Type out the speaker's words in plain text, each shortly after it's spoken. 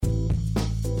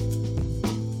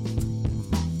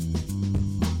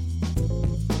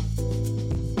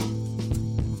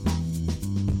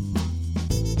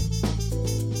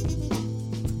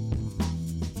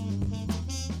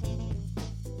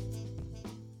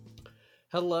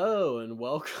Hello and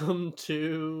welcome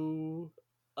to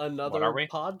What are another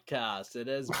we? podcast. It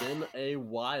has been a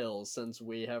while since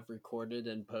we have recorded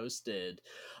and posted.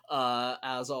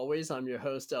 As always, I'm your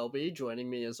host LB. Joining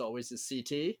me as always is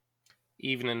CT.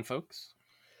 Evening, folks.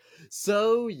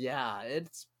 So yeah,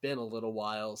 it's been a little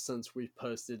while since we've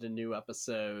posted a new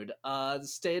episode. The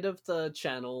state of the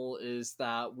channel is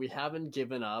that we haven't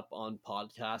given up on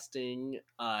podcasting.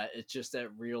 It's just that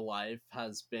real life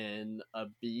has been a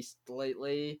beast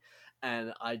lately,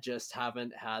 and I just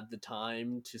haven't had the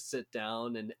time to sit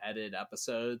down and edit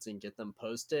episodes and get them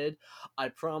posted. I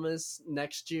promise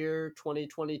next year,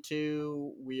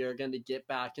 2022, we are going to get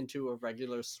back into a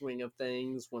regular swing of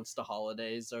things once the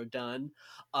holidays are done.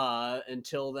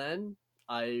 Until then,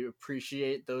 I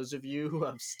appreciate those of you who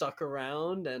have stuck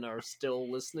around and are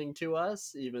still listening to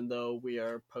us, even though we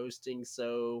are posting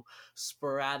so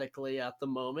sporadically at the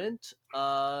moment.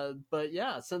 But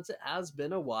yeah, since it has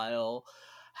been a while,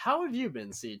 how have you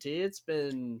been, CT? It's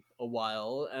been a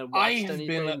while, and I watched have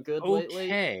been anything good lately?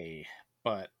 okay,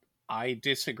 but I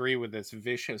disagree with this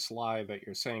vicious lie that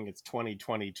you're saying it's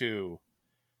 2022,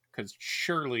 because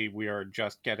surely we are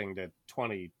just getting to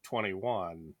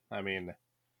 2021. I mean,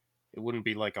 it wouldn't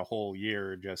be like a whole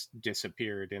year just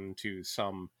disappeared into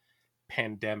some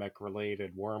pandemic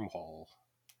related wormhole,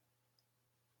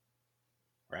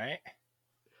 right?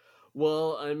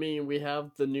 Well, I mean, we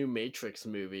have the new Matrix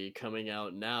movie coming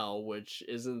out now, which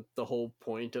isn't the whole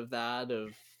point of that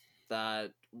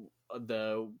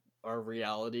the our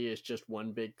reality is just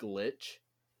one big glitch.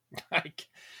 I,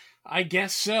 I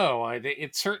guess so.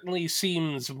 It certainly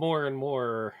seems more and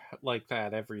more like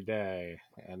that every day.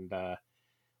 And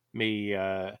me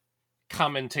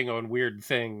commenting on weird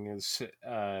things,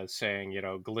 saying,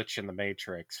 glitch in the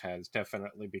Matrix has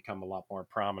definitely become a lot more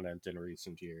prominent in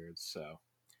recent years. So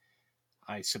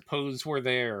I suppose we're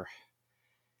there.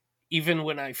 Even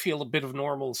when I feel a bit of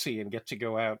normalcy and get to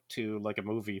go out to like a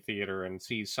movie theater and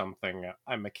see something,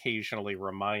 I'm occasionally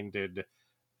reminded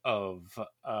of,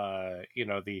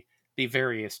 the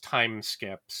various time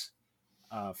skips.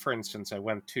 For instance, I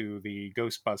went to the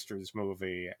Ghostbusters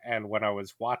movie, and when I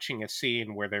was watching a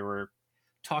scene where they were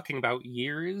talking about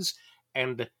years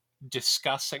and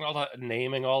discussing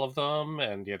naming all of them,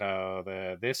 and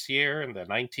the this year and the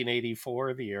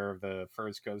 1984, the year of the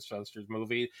first Ghostbusters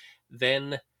movie,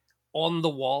 then on the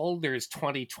wall there's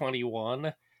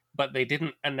 2021, but they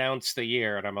didn't announce the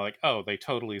year, and I'm like, oh, they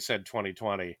totally said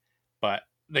 2020, but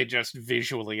they just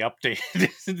visually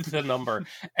updated the number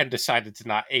and decided to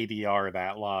not ADR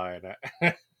that line.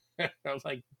 I was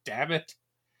like, damn it.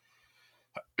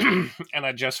 And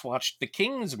I just watched The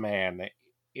King's Man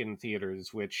in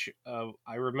theaters, which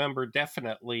I remember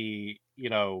definitely,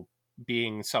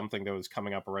 being something that was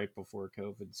coming up right before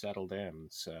COVID settled in.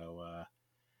 So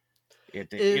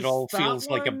it Is all that feels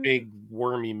like a one big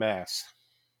wormy mess.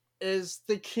 is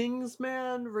the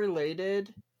Kingsman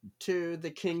related to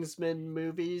the Kingsman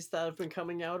movies that have been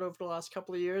coming out over the last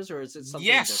couple of years, or is it something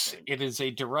Yes, different? it is a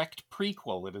direct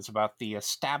prequel. It is about the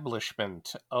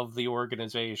establishment of the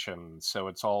organization. So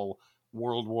it's all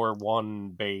World War I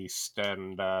based,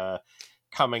 and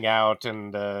coming out,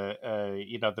 and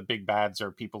the big bads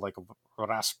are people like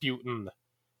Rasputin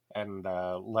and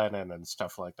Lenin and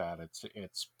stuff like that.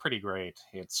 It's pretty great.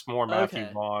 It's more Matthew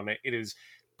Okay. Vaughn. It is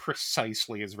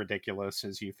precisely as ridiculous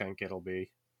as you think it'll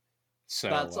be. So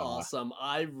That's awesome.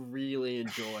 I really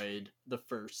enjoyed the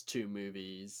first two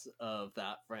movies of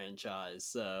that franchise.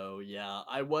 So, yeah,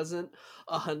 I wasn't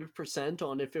 100%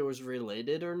 on if it was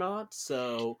related or not.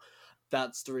 So,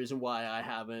 that's the reason why I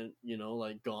haven't,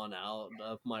 like gone out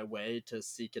of my way to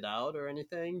seek it out or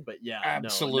anything. But yeah,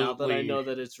 no, now that I absolutely, know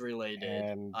that it's related,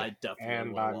 and I definitely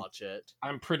and want to I'm watch it.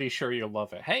 I'm pretty sure you'll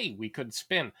love it. Hey, we could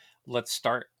spin. Let's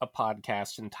start a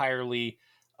podcast entirely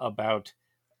about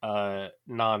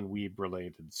non-weeb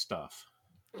related stuff.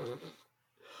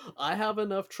 I have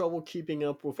enough trouble keeping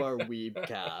up with our weeb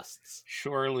casts.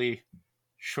 surely,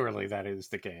 surely that is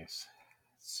the case.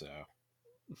 So,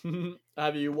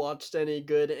 Have you watched any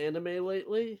good anime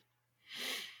lately?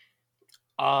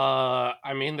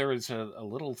 I mean, there is a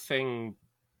little thing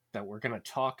that we're gonna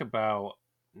talk about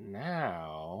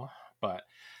now, but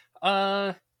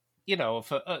uh,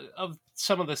 of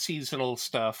some of the seasonal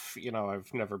stuff,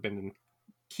 I've never been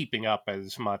keeping up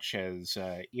as much as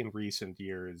in recent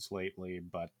years lately,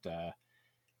 but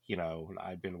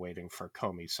I've been waiting for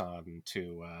Komi-san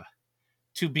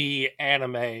to be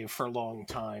anime for a long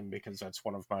time because that's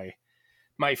one of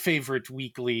my favorite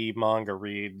weekly manga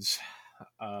reads.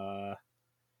 Have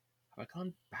I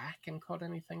gone back and caught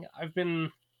anything? I've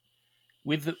been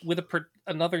with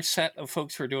another set of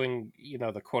folks who are doing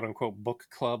the quote unquote book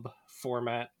club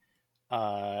format.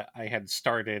 I had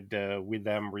started with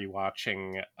them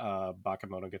rewatching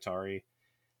Bakemonogatari,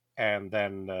 and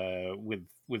then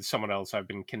with someone else, I've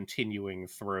been continuing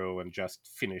through and just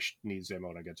finished Nise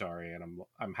Monogatari, and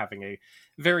I'm having a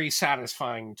very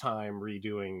satisfying time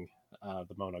redoing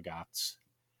the Monogats.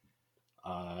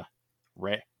 Uh,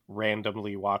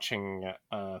 Randomly watching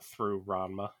through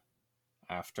Ranma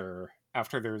after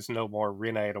there's no more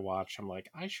Rinne to watch. I'm like,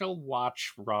 I shall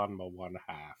watch Ranma one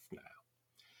half now.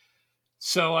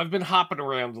 So I've been hopping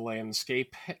around the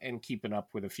landscape and keeping up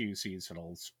with a few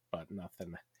seasonals, but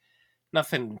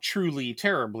nothing truly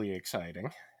terribly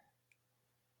exciting.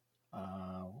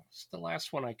 What's the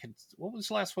last one what was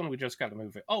the last one we just got a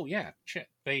movie? Oh yeah, shit.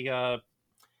 They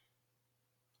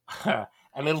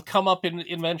and it'll come up in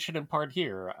mention in part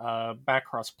here.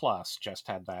 Backcross Plus just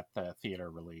had that theater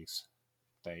release.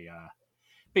 They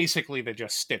basically they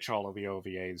just stitch all of the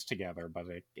OVAs together, but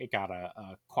it got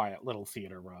a quiet little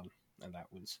theater run, and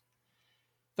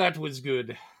that was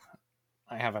good.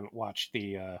 I haven't watched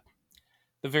the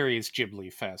various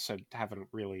Ghibli fests. I haven't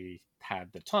really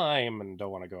had the time and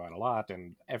don't want to go out a lot.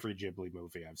 And every Ghibli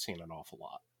movie I've seen an awful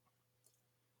lot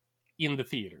in the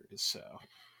theaters. So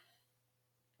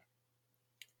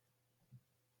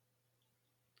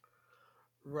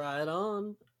Right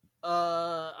on.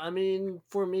 I mean,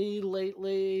 for me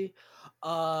lately,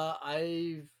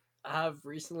 I have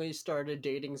recently started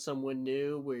dating someone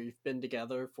new. We've been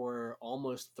together for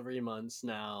almost 3 months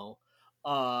now.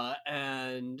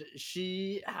 And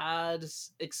she had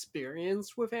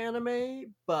experience with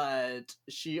anime, but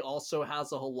she also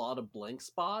has a whole lot of blank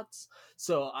spots.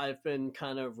 So I've been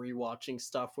kind of rewatching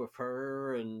stuff with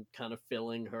her and kind of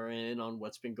filling her in on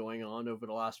what's been going on over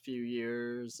the last few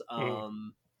years.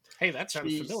 Hey, that sounds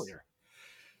She's familiar.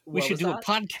 We what should was do a that?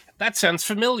 podcast. That sounds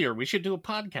familiar. We should do a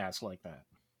podcast like that.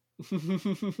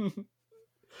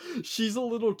 She's a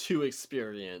little too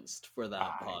experienced for that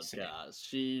I see.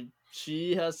 podcast.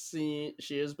 She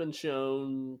has been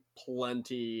shown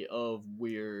plenty of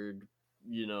weird,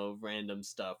 random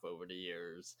stuff over the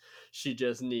years. She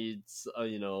just needs a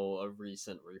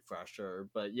recent refresher.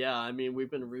 But yeah, I mean,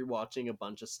 we've been rewatching a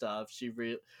bunch of stuff.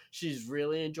 She's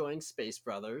really enjoying Space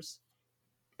Brothers.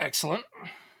 Excellent.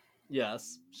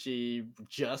 Yes, she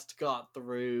just got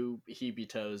through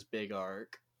Hibito's big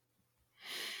arc.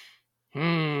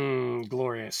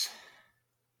 Glorious.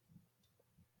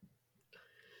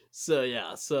 So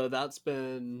yeah, so that's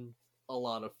been a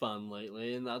lot of fun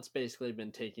lately, and that's basically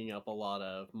been taking up a lot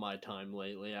of my time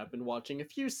lately. I've been watching a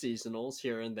few seasonals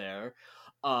here and there.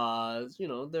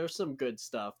 There's some good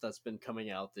stuff that's been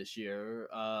coming out this year.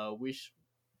 We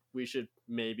should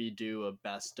maybe do a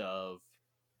best of,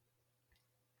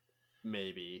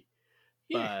 maybe,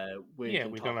 Yeah, but we yeah.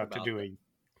 can talk about that.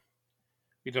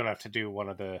 We don't have to do one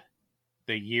of the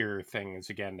year things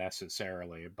again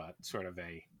necessarily, but sort of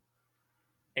a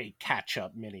catch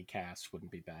up mini cast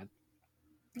wouldn't be bad.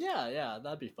 Yeah,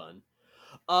 that'd be fun.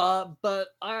 But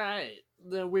all right,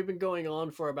 then we've been going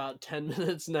on for about 10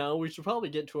 minutes now. We should probably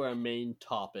get to our main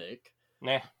topic.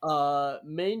 Nah.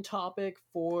 Main topic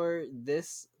for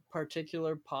this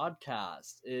particular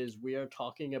podcast is we are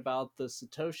talking about the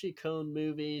Satoshi Kon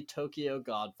movie Tokyo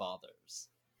Godfathers.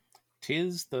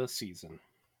 'Tis the season.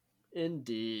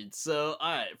 Indeed. So,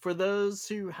 all right, for those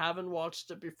who haven't watched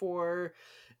it before,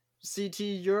 CT,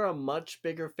 you're a much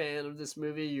bigger fan of this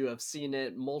movie. You have seen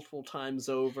it multiple times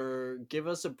over. Give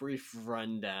us a brief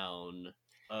rundown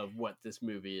of what this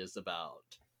movie is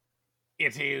about.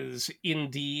 It is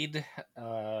indeed.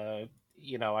 I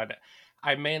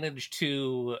managed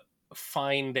to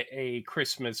find a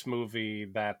Christmas movie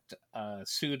that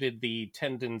suited the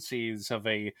tendencies of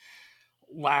a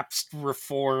lapsed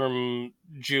reform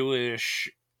Jewish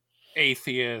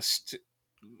atheist,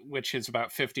 which is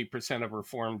about 50% of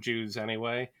reformed Jews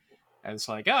anyway. And it's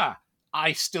like,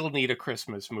 I still need a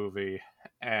Christmas movie,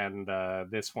 and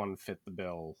this one fit the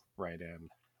bill right in.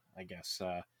 I guess.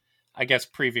 I guess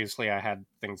previously I had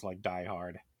things like Die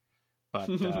Hard, but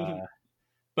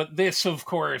but this, of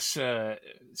course,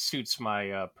 suits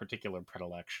my particular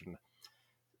predilection.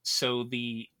 So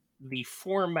the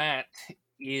format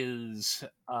is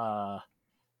a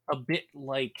bit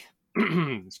like,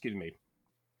 excuse me,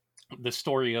 the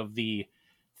story of the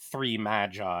three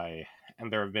magi,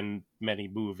 and there have been many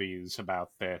movies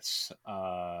about this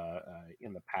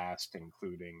in the past,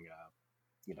 including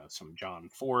some John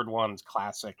Ford ones,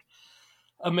 classic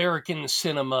American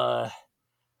cinema.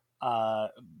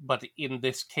 But in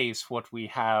this case, what we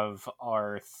have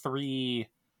are three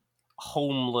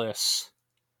homeless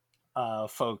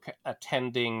folk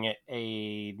attending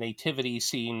a nativity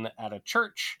scene at a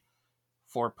church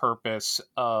for purpose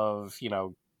of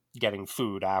getting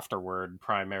food afterward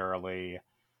primarily.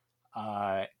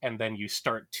 And then you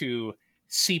start to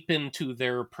seep into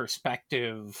their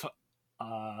perspective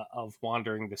of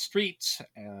wandering the streets,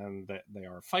 and that they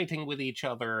are fighting with each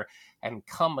other, and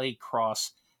come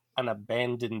across an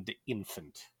abandoned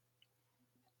infant.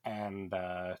 And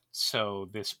so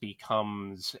this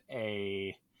becomes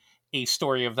a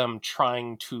story of them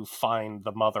trying to find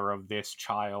the mother of this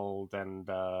child, and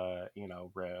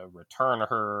return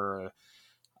her,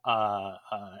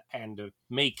 and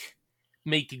make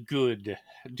good,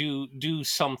 do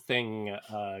something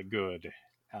good.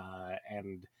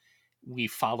 And we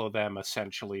follow them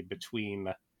essentially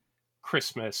between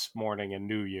Christmas morning and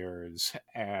New Year's,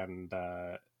 and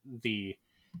the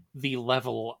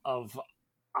level of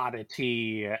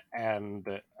oddity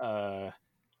and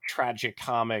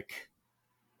tragicomic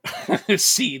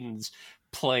scenes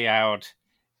play out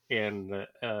in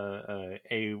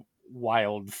a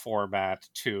wild format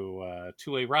to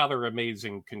a rather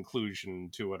amazing conclusion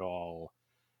to it all.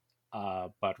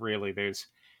 But really, there's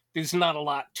not a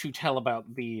lot to tell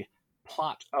about the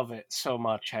plot of it so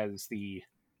much as the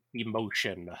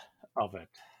emotion of it.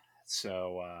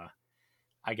 So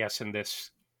I guess in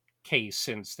this case,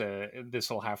 since this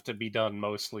will have to be done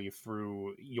mostly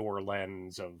through your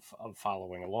lens of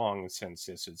following along, since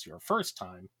this is your first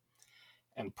time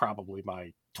and probably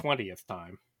my 20th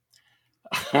time.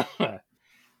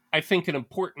 I think an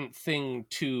important thing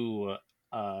to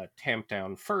tamp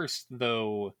down first,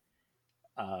 though,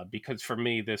 because for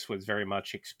me this was very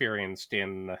much experienced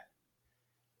in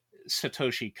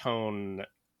Satoshi Kon,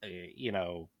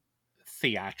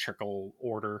 theatrical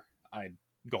order. I'd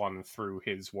gone through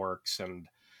his works and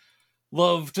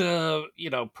loved,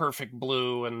 Perfect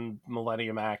Blue and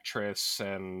Millennium Actress,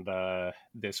 and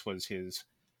this was his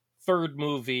third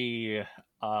movie.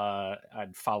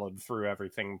 I'd followed through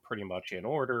everything pretty much in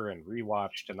order and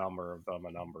rewatched a number of them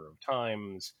a number of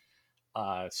times.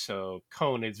 So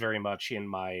Kon is very much in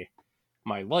my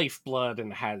lifeblood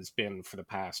and has been for the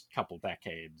past couple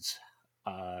decades.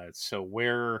 So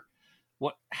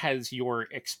what has your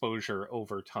exposure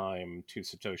over time to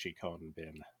Satoshi Kon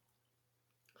been?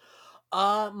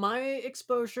 My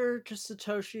exposure to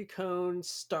Satoshi Kon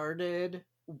started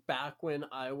back when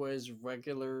I was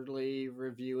regularly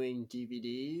reviewing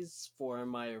DVDs for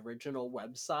my original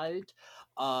website.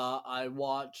 I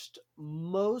watched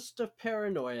most of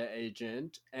Paranoia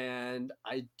Agent, and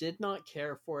I did not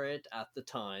care for it at the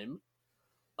time.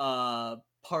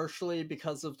 Partially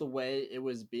because of the way it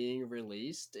was being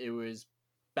released. It was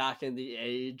back in the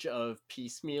age of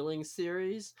piecemealing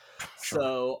series. Sure.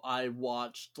 So I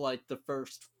watched like the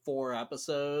first 4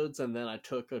 episodes, and then I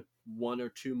took a 1 or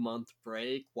 2 month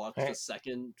break, watched the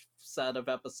second set of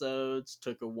episodes,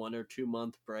 took a 1 or 2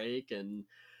 month break, and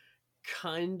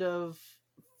kind of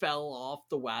fell off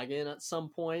the wagon at some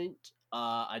point.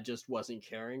 I just wasn't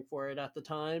caring for it at the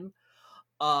time.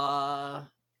 Uh,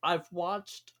 I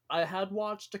had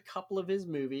watched a couple of his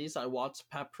movies. I watched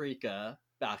Paprika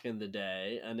back in the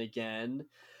day, and again,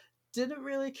 didn't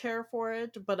really care for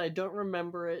it, but I don't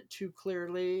remember it too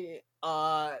clearly.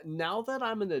 Now that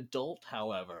I'm an adult,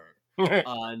 however,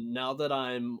 now that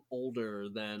I'm older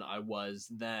than I was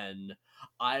then,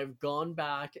 I've gone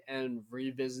back and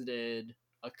revisited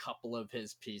a couple of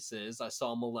his pieces. I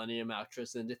saw Millennium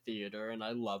Actress in the theater, and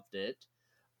I loved it.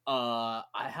 I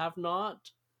have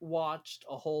not watched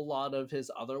a whole lot of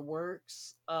his other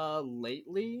works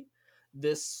lately.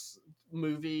 This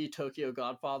movie, Tokyo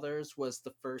Godfathers, was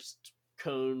the first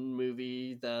Kon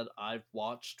movie that I've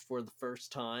watched for the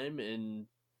first time in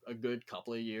a good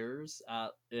couple of years.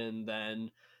 And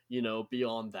then,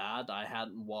 beyond that, I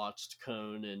hadn't watched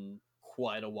Kon in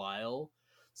quite a while.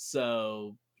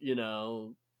 So,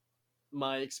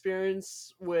 my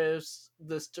experience with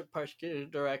this particular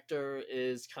director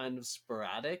is kind of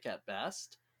sporadic at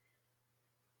best.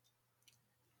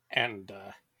 And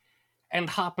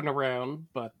hopping around,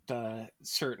 but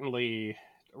certainly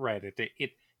right.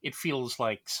 It feels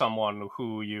like someone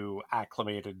who you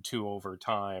acclimated to over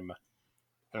time,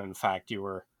 and in fact, you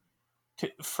were.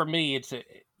 For me, it's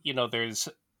there's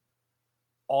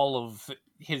all of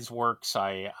his works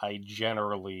I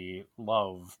generally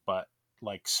love, but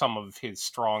like some of his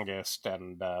strongest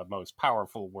and most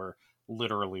powerful were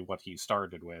literally what he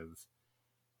started with.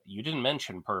 You didn't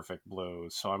mention Perfect Blue,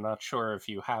 so I'm not sure if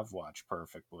you have watched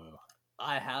Perfect Blue.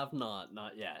 I have not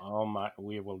yet. Oh my,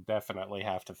 we will definitely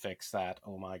have to fix that.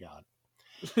 Oh my god.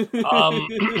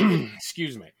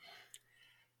 Excuse me.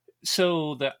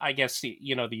 So I guess the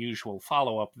usual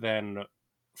follow up then,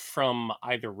 from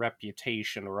either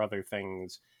reputation or other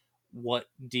things, what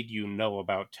did you know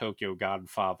about Tokyo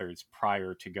Godfathers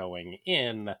prior to going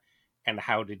in, and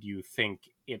how did you think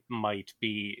it might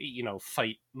be,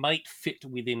 might fit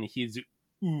within his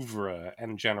oeuvre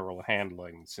and general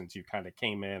handling, since you kind of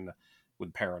came in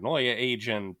with Paranoia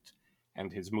Agent,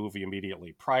 and his movie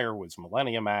immediately prior was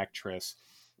Millennium Actress.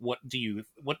 What did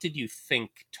you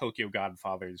think Tokyo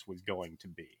Godfathers was going to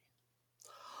be?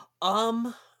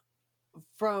 Um,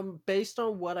 from based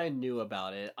on what I knew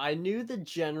about it, I knew the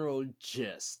general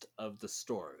gist of the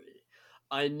story.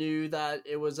 I knew that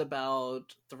it was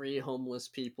about three homeless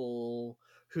people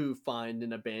who find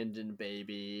an abandoned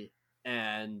baby,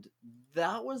 and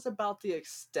that was about the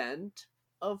extent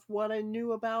of what I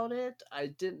knew about it. I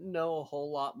didn't know a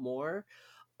whole lot more.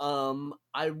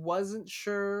 I wasn't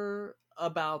sure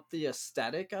about the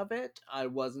aesthetic of it. I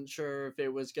wasn't sure if it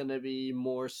was going to be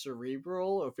more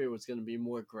cerebral or if it was going to be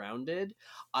more grounded.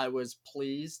 I was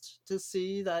pleased to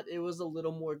see that it was a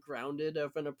little more grounded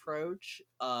of an approach,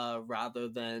 rather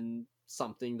than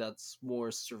something that's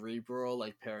more cerebral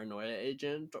like Paranoia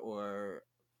Agent or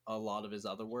a lot of his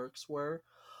other works were.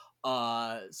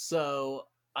 So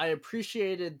I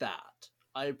appreciated that.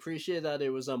 I appreciate that it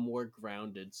was a more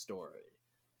grounded story.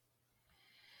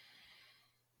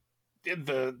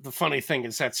 The funny thing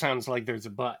is that sounds like there's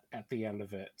a but at the end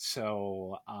of it.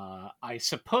 So I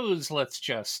suppose let's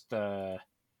just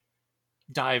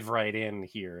dive right in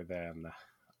here then.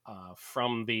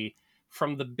 From the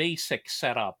basic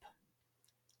setup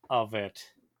of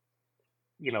it,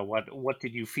 what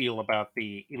did you feel about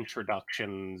the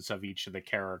introductions of each of the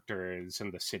characters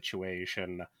and the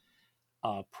situation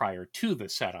prior to the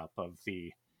setup of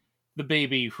the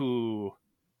baby who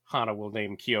Hana will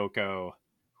name Kyoko,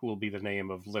 who will be the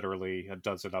name of literally a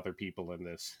dozen other people in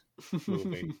this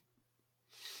movie,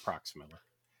 approximately.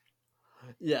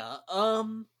 Yeah.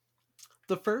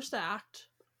 The first act,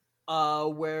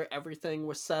 where everything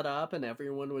was set up and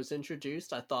everyone was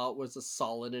introduced, I thought was a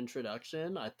solid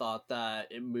introduction. I thought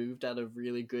that it moved at a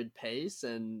really good pace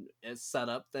and it set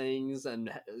up things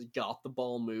and got the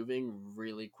ball moving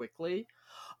really quickly.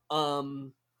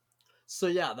 Um, so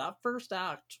yeah, that first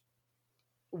act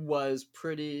was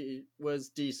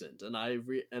decent, and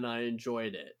I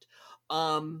enjoyed it.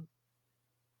 Um,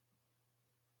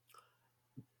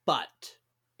 but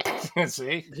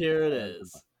See? here it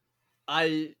is.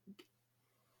 I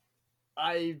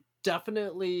I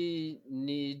definitely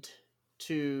need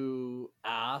to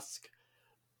ask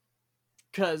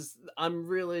because I'm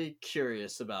really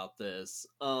curious about this.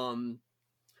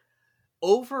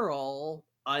 Overall,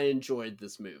 I enjoyed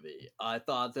this movie. I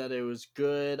thought that it was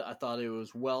good. I thought it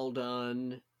was well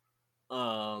done.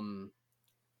 Um,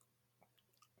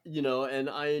 and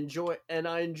I enjoyed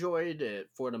it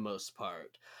for the most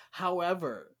part.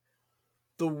 However,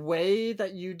 the way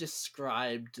that you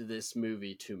described this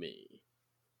movie to me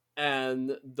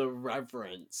and the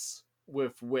reverence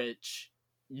with which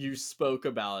you spoke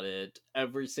about it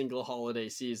every single holiday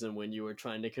season when you were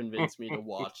trying to convince me to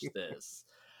watch this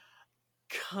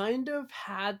kind of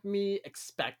had me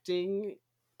expecting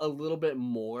a little bit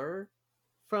more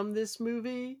from this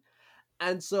movie.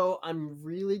 And so I'm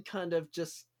really kind of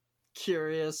just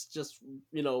curious, just,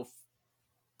 you know,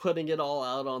 putting it all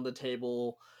out on the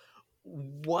table.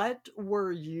 What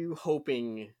were you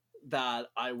hoping that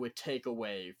I would take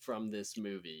away from this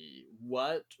movie?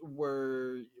 What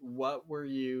were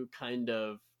you kind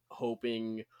of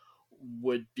hoping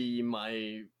would be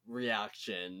my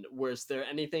reaction? Was there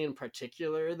anything in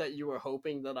particular that you were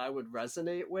hoping that I would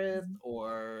resonate with,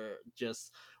 or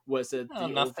just was it No,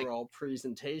 the nothing. overall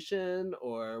presentation,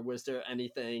 or was there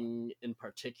anything in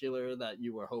particular that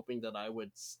you were hoping that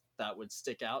that would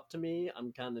stick out to me?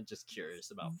 I'm kind of just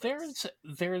curious about this.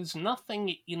 There's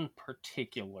nothing in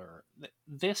particular.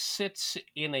 This sits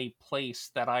in a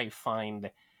place that I find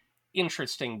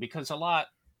interesting because a lot,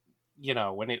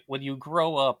 when you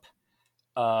grow up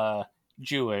uh,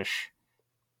 Jewish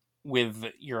with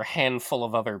your handful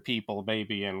of other people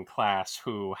maybe in class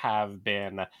who have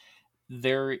been,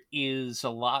 there is a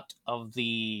lot of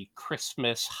the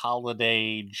Christmas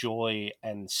holiday joy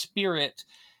and spirit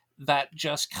that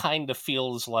just kind of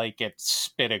feels like it's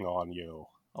spitting on you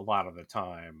a lot of the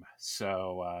time.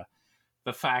 So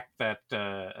the fact that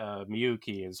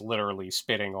Miyuki is literally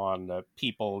spitting on the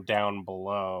people down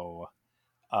below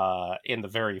in the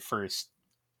very first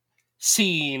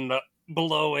scene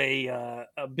below a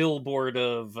billboard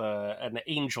of an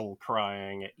angel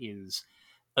crying is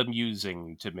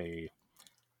amusing to me.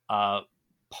 Uh,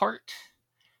 part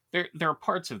there are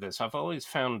parts of this I've always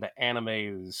found the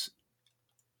anime's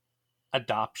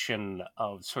adoption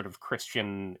of sort of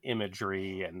Christian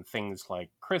imagery and things like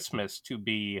Christmas to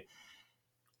be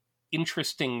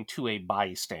interesting to a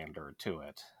bystander to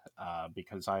it.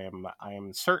 because I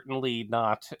am certainly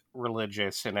not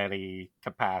religious in any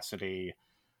capacity.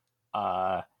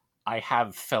 Uh, I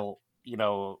have felt,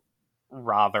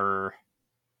 rather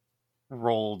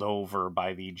rolled over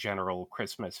by the general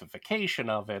Christmasification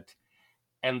of it,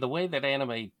 and the way that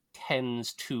anime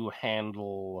tends to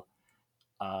handle,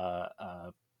 uh,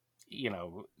 uh, you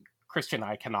know, Christian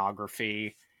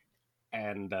iconography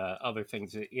and other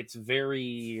things. It's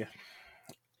very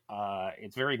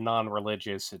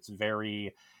non-religious. It's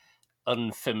very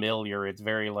unfamiliar. It's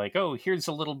very like, oh, here's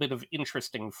a little bit of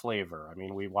interesting flavor. I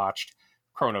mean, we watched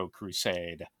Chrono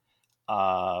Crusade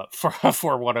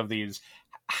for one of these.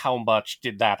 How much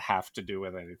did that have to do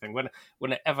with anything?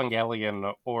 When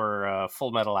Evangelion or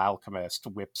Full Metal Alchemist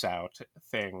whips out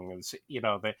things,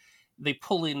 they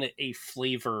pull in a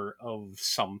flavor of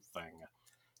something,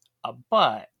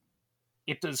 but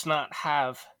it does not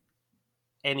have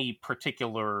any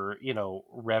particular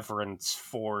reverence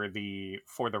for the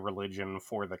religion,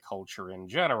 for the culture in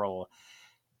general.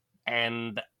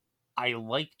 And I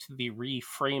liked the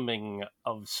reframing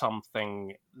of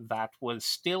something that was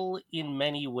still in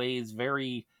many ways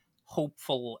very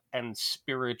hopeful and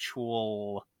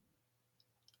spiritual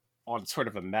on sort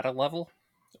of a meta level,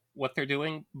 what they're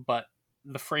doing, but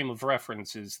the frame of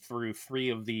reference is through three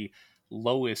of the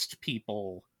lowest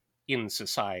people in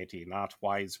society, not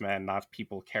wise men, not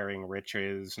people carrying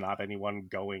riches, not anyone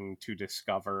going to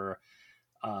discover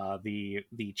the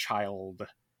child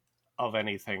of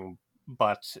anything,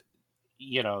 but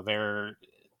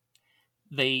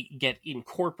they get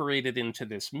incorporated into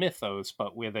this mythos,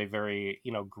 but with a very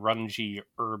grungy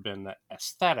urban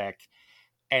aesthetic,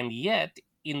 and yet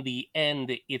in the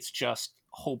end it's just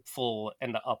hopeful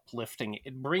and uplifting.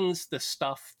 It brings the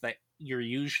stuff that you're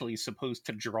usually supposed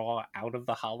to draw out of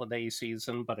the holiday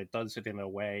season, but it does it in a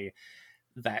way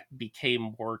that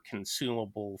became more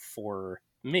consumable for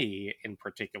me in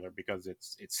particular, because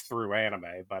it's through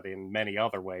anime, but in many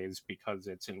other ways because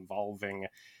it's involving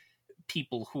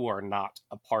people who are not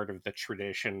a part of the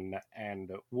tradition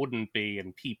and wouldn't be,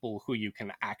 and people who you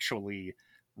can actually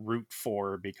root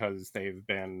for because they've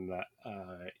been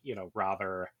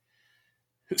rather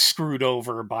screwed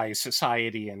over by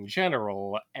society in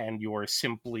general, and you're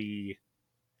simply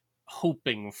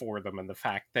hoping for them, and the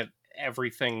fact that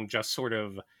everything just sort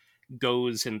of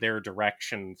goes in their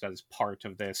directions as part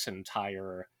of this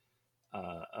entire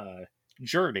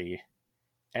journey,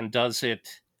 and does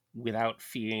it without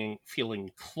feeling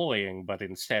cloying, but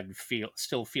instead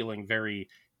still feeling very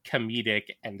comedic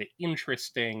and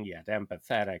interesting, yet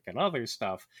empathetic and other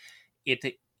stuff.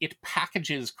 It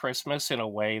packages Christmas in a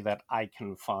way that I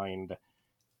can find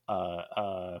uh,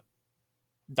 uh,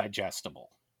 digestible,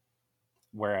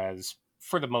 whereas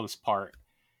for the most part,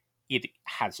 it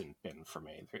hasn't been for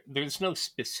me. There's no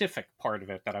specific part of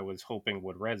it that I was hoping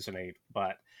would resonate,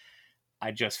 but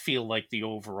I just feel like the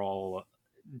overall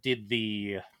did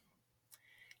the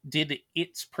did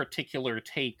its particular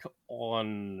take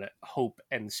on hope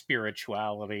and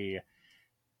spirituality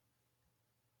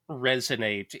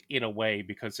resonate in a way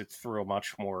because it's through a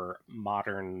much more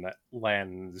modern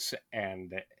lens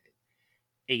and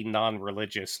a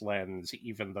non-religious lens,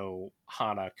 even though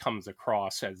Hana comes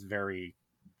across as very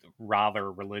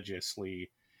rather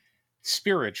religiously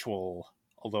spiritual,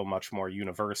 although much more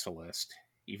universalist,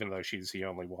 even though she's the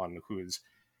only one who's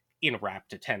in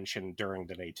rapt attention during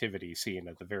the nativity scene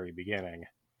at the very beginning.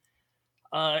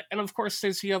 And of course,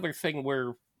 there's the other thing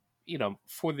where,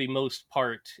 for the most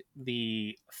part,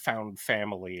 the found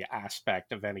family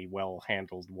aspect of any well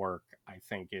handled work, I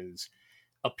think, is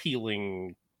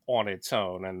appealing on its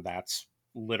own. And that's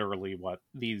literally what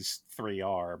these three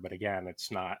are. But again, it's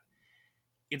not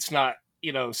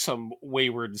some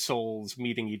wayward souls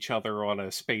meeting each other on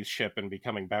a spaceship and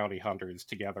becoming bounty hunters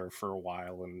together for a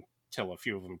while until a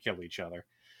few of them kill each other.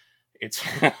 It's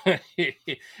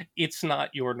it's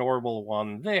not your normal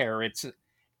one there. It's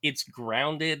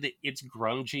grounded, it's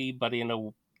grungy, but in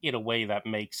a way that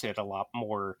makes it a lot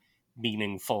more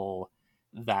meaningful,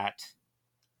 that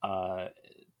uh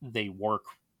they work,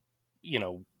 you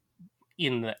know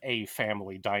in a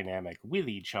family dynamic with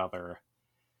each other.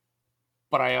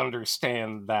 But I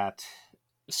understand that,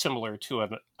 similar to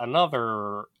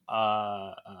another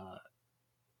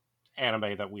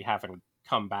anime that we haven't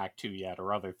come back to yet,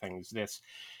 or other things,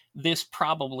 this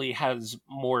probably has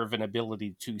more of an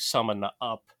ability to summon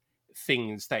up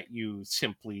things that you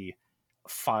simply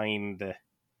find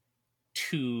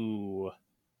too,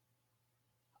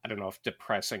 I don't know if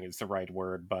depressing is the right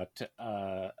word, but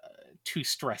too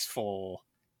stressful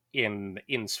in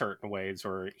certain ways,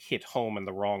 or hit home in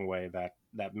the wrong way,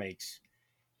 that makes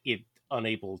it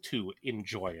unable to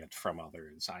enjoy it from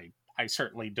others. I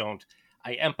certainly don't.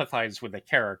 I empathize with the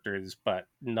characters, but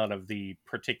none of the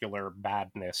particular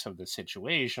badness of the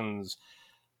situations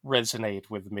resonate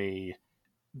with me,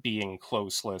 being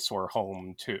closeless or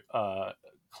home to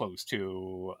close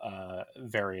to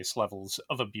various levels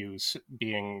of abuse,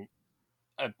 being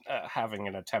having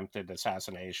an attempted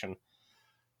assassination.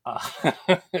 Uh,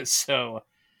 so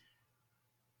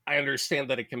I understand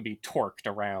that it can be torqued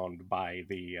around by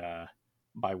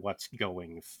what's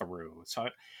going through. So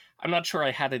I'm not sure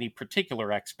I had any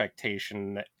particular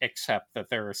expectation, except that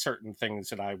there are certain things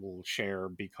that I will share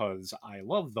because I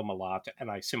love them a lot,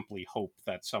 and I simply hope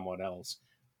that someone else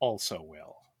also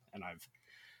will. And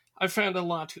I've found a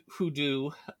lot who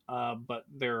do, but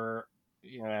there are,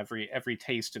 every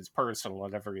taste is personal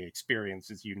and every experience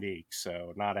is unique,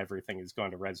 so not everything is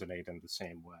going to resonate in the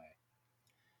same way.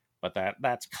 But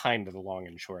that's kind of the long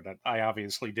and short. I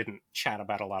obviously didn't chat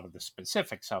about a lot of the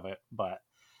specifics of it, but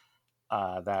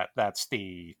that's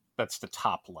the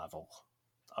top level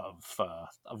of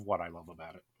what I love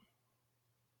about it.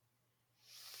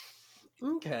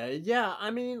 Okay, yeah,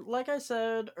 I mean, like I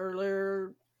said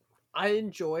earlier, I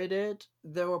enjoyed it.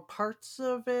 There were parts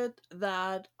of it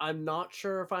that I'm not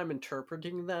sure if I'm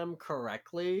interpreting them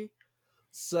correctly.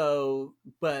 So,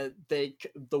 but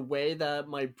the way that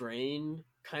my brain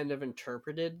kind of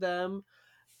interpreted them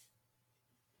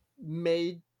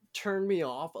may turn me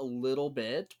off a little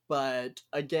bit, but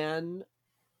again,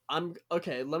 I'm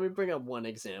okay, let me bring up one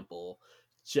example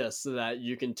just so that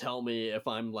you can tell me if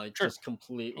I'm like Sure. just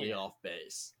completely Yeah. off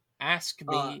base. Ask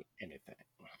Uh me anything.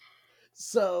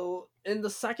 so in the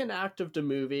second act of the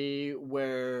movie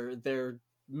where they're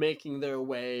making their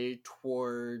way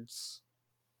towards,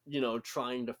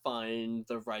 trying to find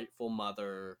the rightful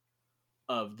mother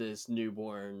of this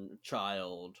newborn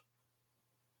child,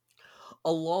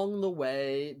 along the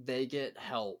way they get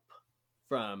help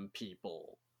from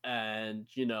people, and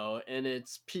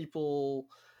it's people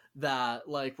that,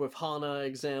 like with Hana,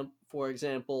 for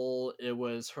example, it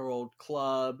was her old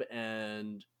club,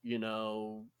 and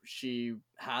she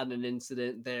had an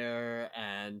incident there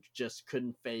and just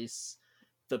couldn't face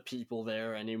the people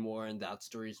there anymore, and that's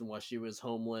the reason why she was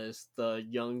homeless. The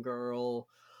young girl,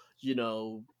 you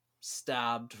know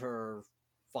stabbed her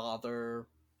father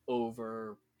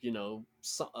over,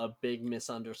 a big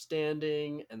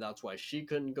misunderstanding, and that's why she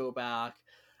couldn't go back.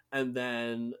 And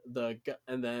then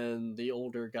the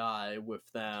older guy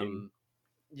with King. them,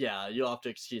 yeah, you'll have to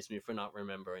excuse me for not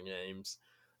remembering names.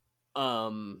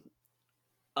 um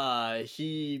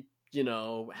he,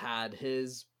 had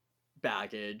his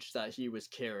baggage that he was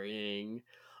carrying,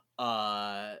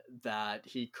 that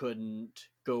he couldn't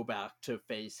go back to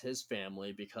face his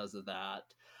family because of that.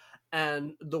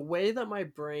 And the way that my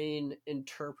brain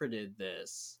interpreted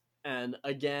this, and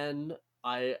again,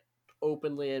 I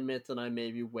openly admit that I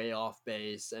may be way off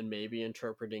base and maybe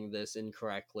interpreting this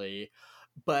incorrectly,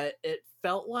 but it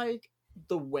felt like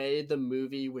the way the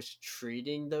movie was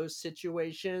treating those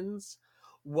situations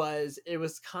was, it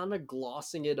was kind of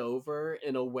glossing it over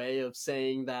in a way of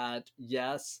saying that,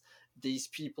 yes, these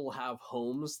people have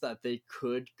homes that they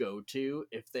could go to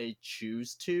if they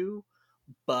choose to,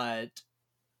 but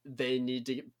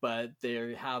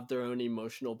they have their own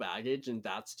emotional baggage, and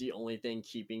that's the only thing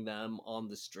keeping them on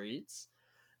the streets.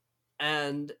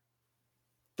 And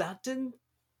that didn't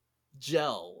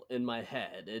gel in my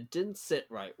head. It didn't sit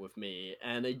right with me.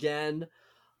 And again,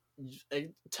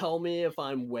 tell me if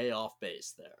I'm way off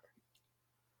base there.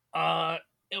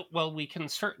 Well, we can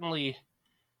certainly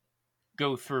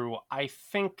go through. I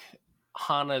think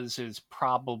Hana's is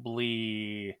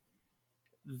probably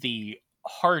the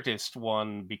hardest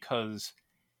one because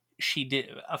she did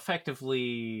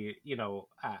effectively,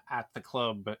 at the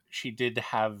club, she did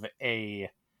have a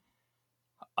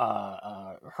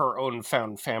her own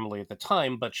found family at the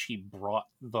time, but she brought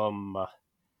them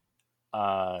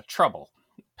trouble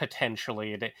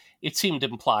potentially. It seemed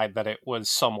implied that it was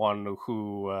someone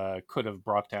who could have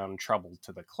brought down trouble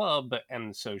to the club,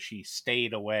 and so she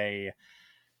stayed away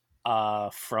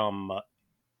from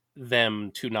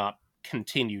them to not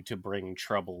continue to bring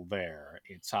trouble there.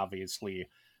 It's obviously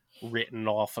written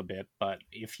off a bit, but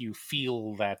if you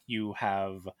feel that you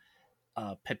have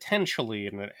potentially,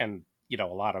 and a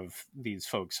lot of these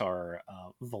folks are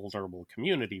vulnerable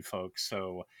community folks,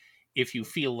 so if you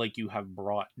feel like you have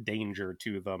brought danger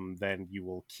to them, then you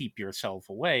will keep yourself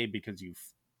away because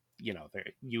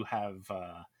you have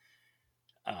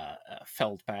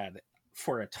felt bad.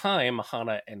 For a time,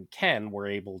 Hana and Ken were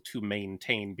able to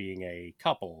maintain being a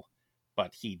couple,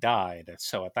 but he died.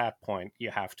 So at that point,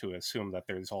 you have to assume that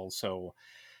there's also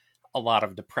a lot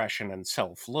of depression and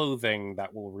self-loathing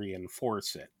that will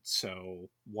reinforce it. So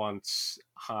once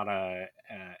Hana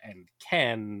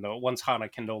can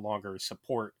no longer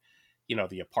support,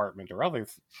 the apartment or other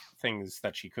things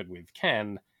that she could with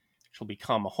Ken, she'll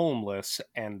become homeless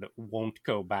and won't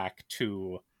go back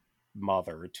to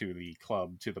Mother, to the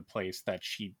club, to the place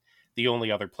the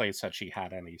only other place that she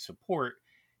had any support,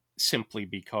 simply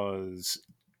because,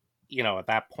 at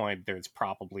that point, there's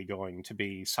probably going to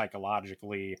be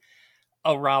psychologically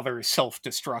a rather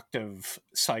self-destructive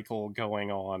cycle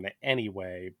going on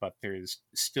anyway, but there's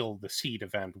still the seed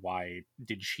event. Why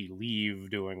did she leave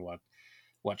doing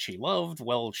what she loved?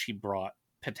 Well, she brought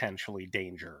potentially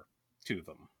danger to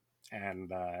them.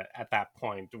 And at that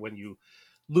point, when you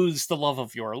lose the love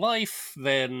of your life,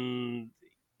 then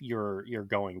you're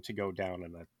going to go down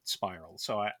in a spiral.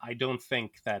 So I don't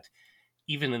think that,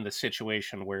 even in the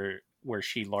situation where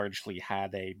she largely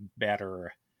had a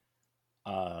better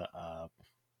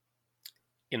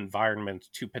environment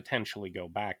to potentially go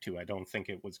back to, I don't think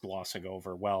it was glossing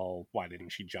over, well, why didn't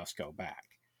she just go back?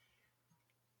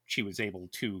 She was able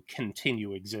to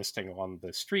continue existing on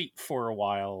the street for a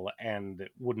while and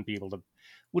wouldn't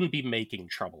be making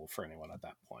trouble for anyone at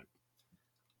that point.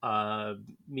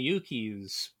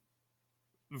 Miyuki's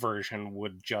version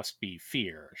would just be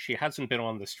fear. She hasn't been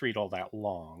on the street all that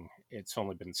long. It's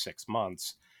only been 6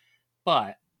 months.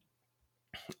 But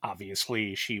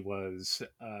obviously she was,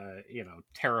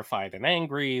 terrified and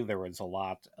angry. There was a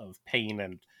lot of pain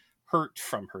and hurt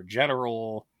from her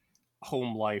general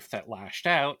home life that lashed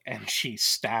out, and she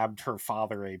stabbed her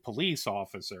father, a police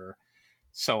officer.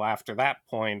 So after that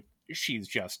point, she's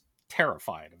just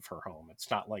terrified of her home. It's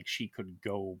not like she could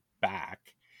go back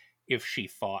if she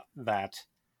thought that,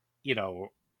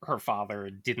 her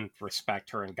father didn't respect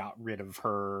her and got rid of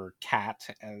her cat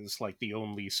as like the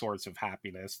only source of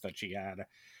happiness that she had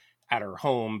at her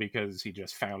home because he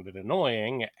just found it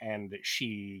annoying, and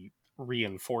she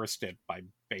reinforced it by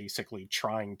basically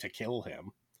trying to kill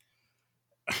him.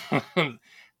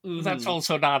 That's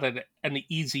also not an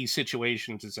easy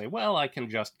situation to say, well, I can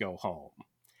just go home.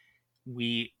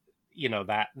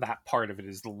 That part of it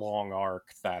is the long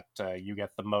arc that you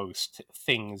get the most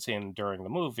things in during the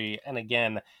movie. And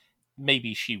again,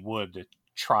 maybe she would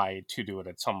try to do it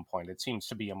at some point. It seems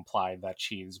to be implied that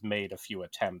she's made a few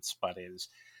attempts, but is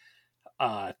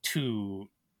too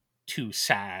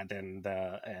sad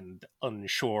and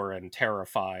unsure and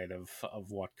terrified of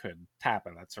what could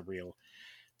happen. That's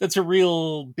a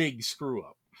real big screw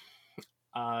up.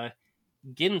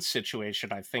 Gin's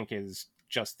situation, I think, is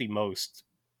just the most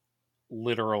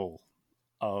literal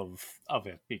of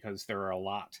it, because there are a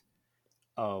lot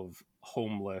of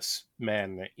homeless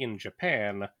men in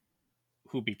Japan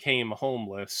who became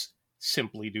homeless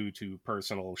simply due to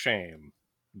personal shame,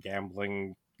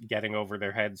 gambling, getting over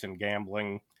their heads and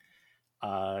gambling,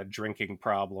 drinking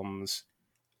problems.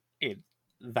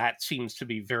 That seems to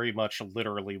be very much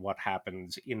literally what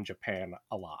happens in Japan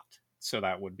a lot. So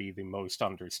that would be the most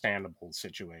understandable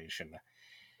situation.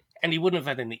 And he wouldn't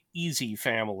have had an easy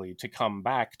family to come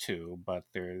back to, but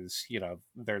there's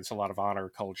a lot of honor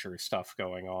culture stuff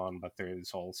going on, but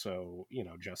there's also,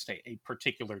 just a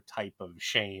particular type of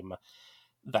shame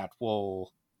that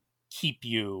will keep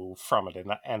you from it.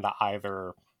 And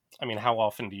either, I mean, how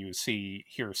often do you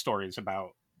hear stories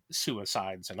about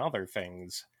suicides and other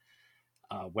things,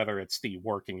 whether it's the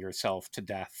working yourself to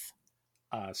death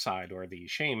side or the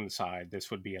shame side? This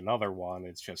would be another one.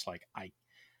 It's just like,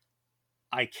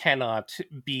 I cannot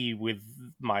be with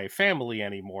my family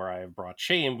anymore. I have brought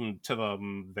shame to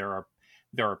them. There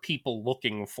are people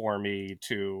looking for me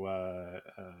to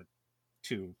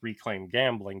reclaim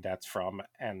gambling debts from,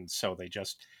 and so they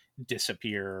just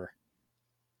disappear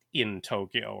in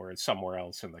Tokyo or somewhere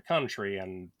else in the country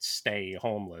and stay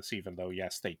homeless, even though,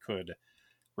 yes, they could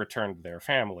return to their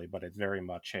family, but it's very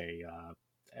much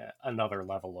another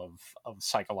level of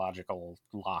psychological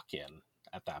lock-in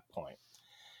at that point.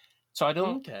 So I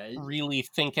don't really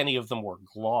think any of them were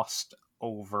glossed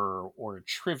over or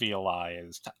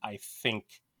trivialized. I think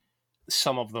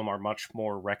some of them are much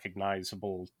more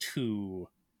recognizable to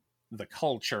the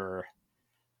culture,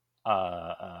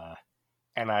 and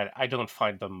I don't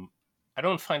find them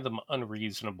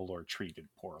unreasonable or treated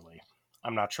poorly.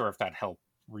 I'm not sure if that helped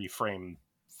reframe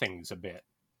things a bit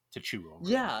to chew over.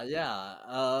 Yeah.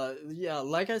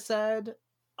 Like I said,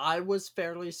 I was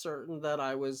fairly certain that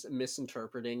I was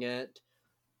misinterpreting it.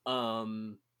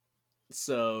 So,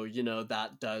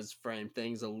 that does frame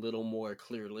things a little more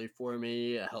clearly for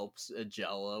me. It helps it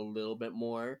gel a little bit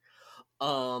more.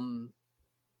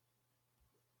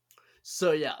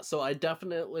 So I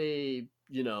definitely,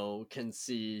 can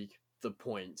see the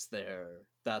points there.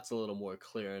 That's a little more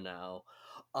clear now.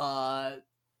 Uh,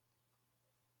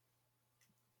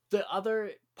 the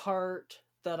other part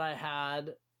that I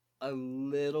had a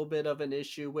little bit of an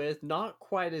issue with, not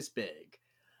quite as big,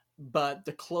 but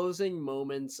the closing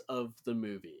moments of the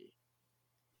movie.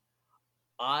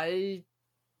 I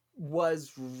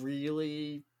was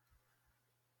really,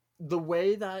 the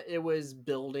way that it was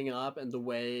building up and the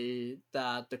way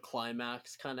that the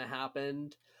climax kind of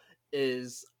happened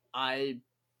is, I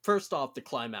first off, the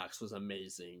climax was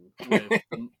amazing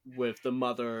with the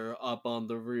mother up on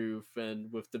the roof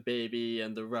and with the baby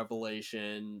and the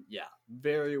revelation. Yeah,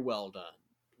 very well done.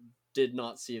 Did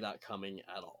not see that coming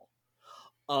at all.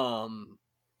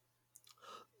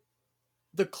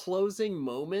 The closing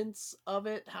moments of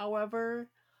it, however,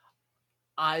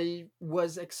 I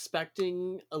was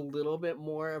expecting a little bit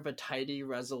more of a tidy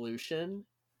resolution.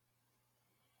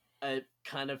 It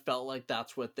kind of felt like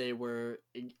that's what they were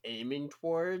aiming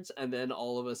towards, and then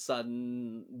all of a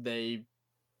sudden they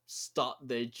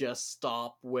just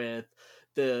stop with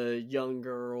the young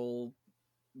girl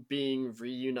being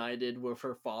reunited with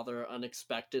her father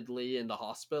unexpectedly in the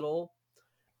hospital,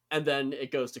 and then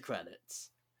it goes to credits,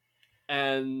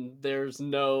 and there's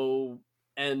no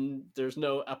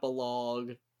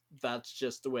epilogue. That's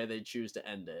just the way they choose to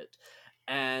end it,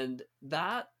 and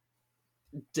that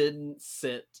didn't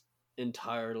sit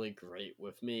entirely great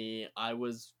with me. I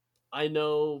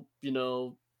know,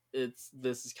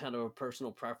 this is kind of a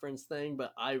personal preference thing,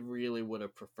 but I really would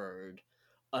have preferred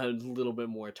a little bit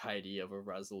more tidy of a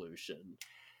resolution.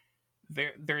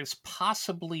 There's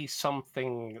possibly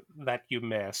something that you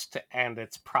missed, and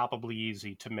it's probably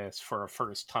easy to miss for a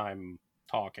first time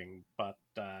talking, but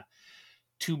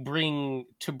to bring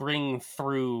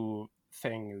through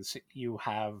things, you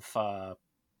have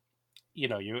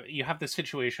you have the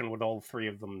situation with all three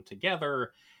of them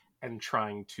together and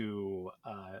trying to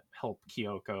help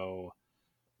Kyoko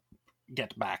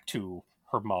get back to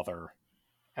her mother,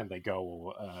 and they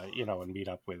go and meet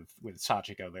up with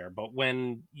Sachiko there. But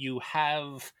when you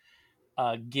have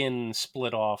Gin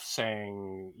split off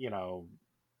saying,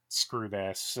 screw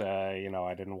this,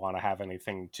 I didn't want to have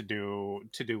anything to do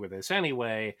with this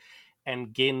anyway,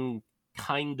 and Gin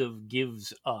kind of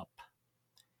gives up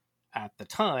at the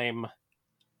time,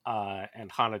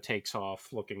 and Hana takes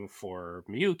off looking for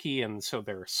Miyuki, and so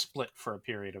they're split for a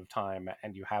period of time,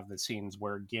 and you have the scenes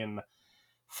where Gin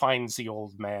finds the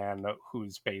old man,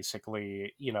 who's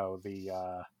basically,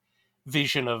 the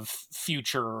vision of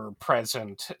future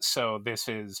present. So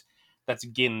that's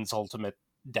Gin's ultimate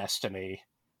destiny,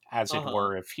 as it Uh-huh.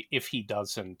 were, if he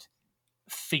doesn't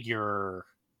figure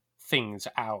things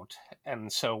out.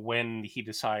 And so when he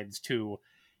decides to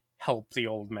help the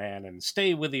old man and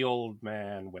stay with the old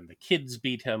man, when the kids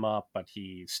beat him up, but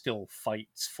he still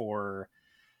fights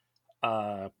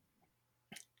uh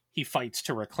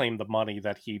to reclaim the money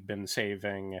that he'd been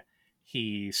saving.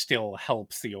 He still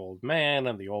helps the old man,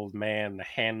 and the old man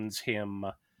hands him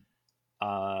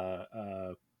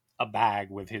a bag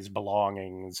with his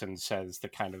belongings and says the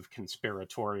kind of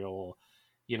conspiratorial,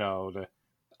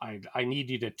 I need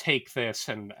you to take this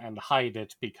and hide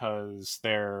it, because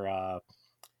there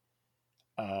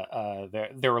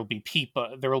will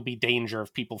be danger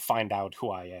if people find out who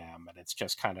I am. And it's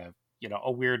just kind of,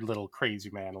 a weird little crazy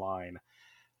man line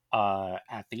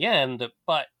at the end.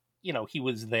 But he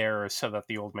was there so that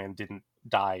the old man didn't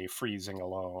die freezing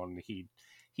alone. He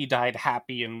died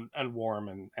happy and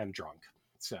warm and drunk.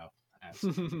 So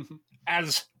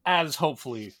as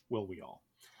hopefully will we all.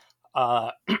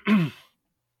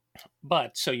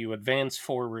 But so you advance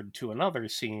forward to another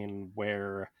scene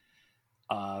where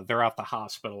they're at the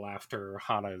hospital after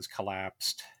Hana has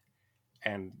collapsed,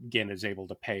 and Gin is able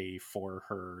to pay for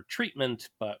her treatment.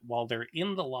 But while they're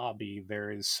in the lobby,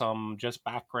 there is some just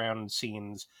background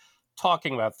scenes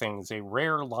talking about things. A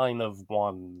rare line of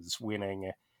ones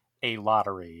winning a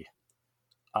lottery,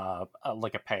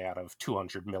 like a payout of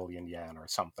 200 million yen or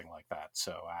something like that.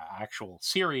 So actual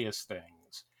serious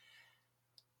things.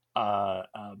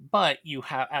 But you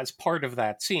have, as part of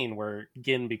that scene where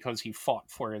Gin, because he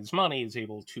fought for his money, is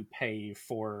able to pay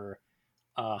for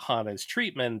Hana's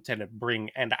treatment,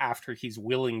 and after he's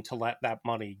willing to let that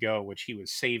money go, which he was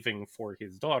saving for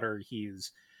his daughter,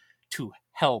 he's to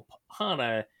help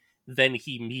Hana. Then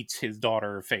he meets his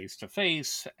daughter face to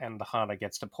face, and Hana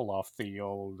gets to pull off the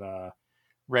old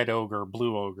red ogre,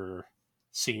 blue ogre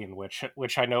scene,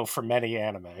 which I know from many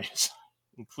animes,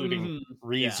 including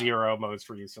Yeah. ReZero most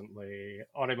recently,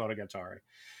 Onemonogatari.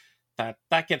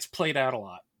 That gets played out a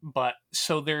lot. But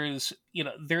so there's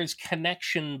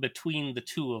connection between the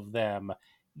two of them.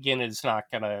 Gin is not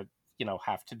gonna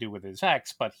have to do with his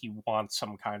ex, but he wants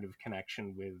some kind of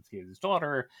connection with his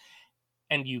daughter,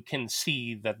 and you can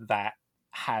see that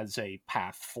has a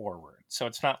path forward. So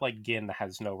it's not like Gin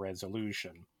has no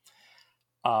resolution.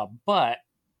 But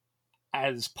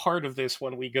as part of this,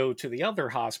 when we go to the other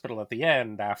hospital at the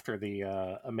end after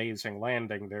the amazing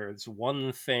landing, there's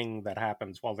one thing that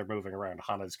happens while they're moving around.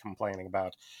 Hana's complaining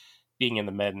about being in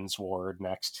the men's ward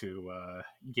next to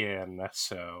Gin,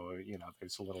 so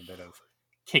there's a little bit of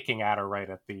kicking at her right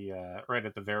at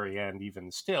the very end,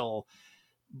 even still.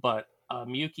 But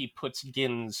Miyuki puts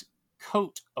Gin's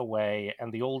coat away,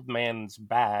 and the old man's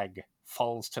bag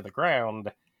falls to the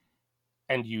ground,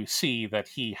 and you see that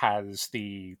he has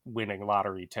the winning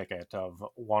lottery ticket of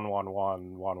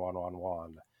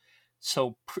 1111111.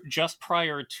 So just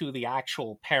prior to the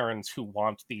actual parents who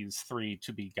want these three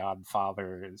to be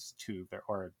godfathers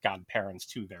or godparents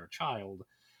to their child,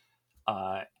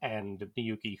 and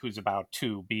Miyuki, who's about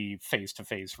to be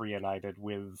face-to-face reunited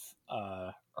with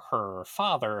her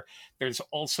father, there's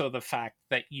also the fact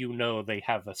that they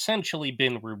have essentially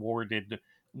been rewarded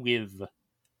with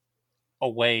a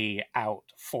way out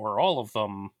for all of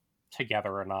them.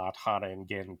 Together or not, Hana and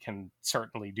Gin can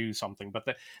certainly do something,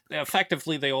 but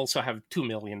effectively they also have $2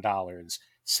 million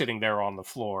sitting there on the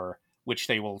floor, which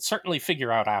they will certainly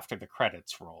figure out after the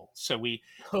credits roll. So we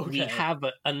have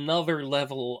another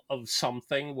level of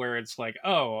something where it's like,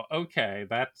 oh, okay,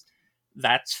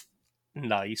 that's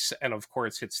nice. And of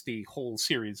course it's the whole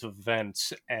series of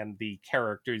events and the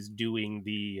characters doing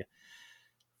the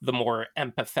more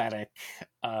empathetic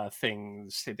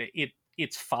things.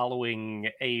 It's following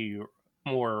a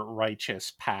more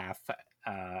righteous path,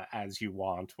 as you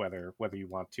want, whether you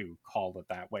want to call it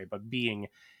that way, but being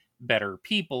better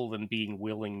people and being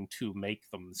willing to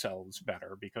make themselves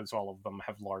better, because all of them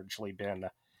have largely been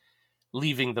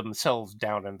leaving themselves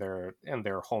down in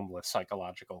their homeless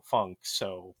psychological funk.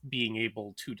 So being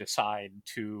able to decide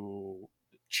to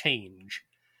change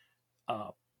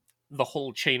the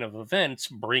whole chain of events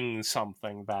brings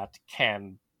something that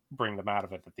can bring them out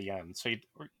of it at the end. So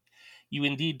you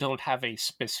indeed don't have a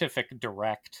specific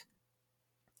direct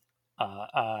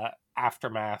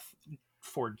aftermath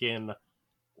for Gin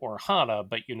or Hana,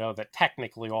 but you know that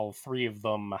technically all three of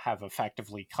them have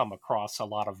effectively come across a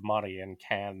lot of money and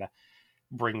can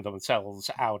bring themselves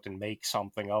out and make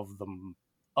something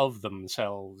of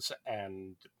themselves.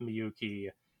 And Miyuki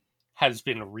has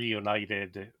been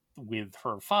reunited with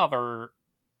her father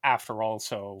after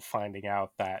also finding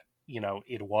out that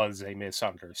it was a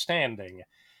misunderstanding,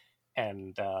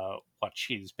 and what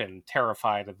she's been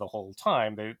terrified of the whole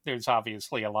time. There's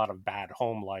obviously a lot of bad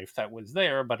home life that was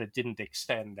there, but it didn't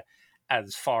extend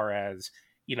as far as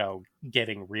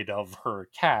getting rid of her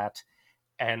cat.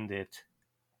 And it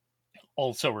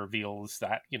also reveals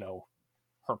that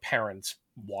her parents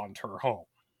want her home.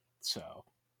 So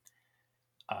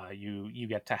you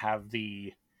get to have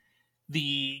the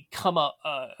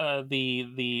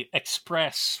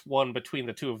express one between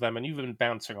the two of them, and you've been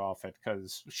bouncing off it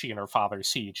because she and her father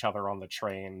see each other on the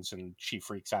trains, and she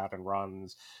freaks out and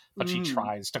runs, but she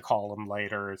tries to call him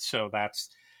later. So that's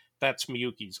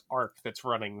Miyuki's arc that's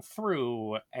running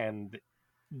through, and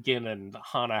Gin and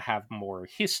Hana have more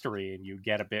history, and you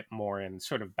get a bit more in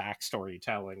sort of backstory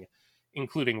telling,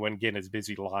 including when Gin is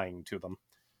busy lying to them.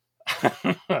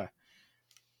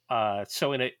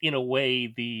 So in a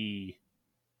way,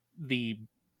 the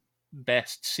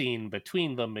best scene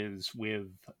between them is with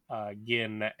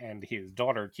Gin and his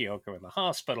daughter Kyoko in the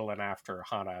hospital, and after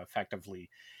Hana effectively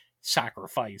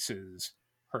sacrifices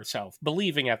herself,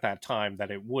 believing at that time that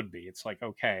it would be. It's like,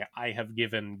 okay, I have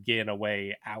given Gin a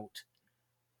way out,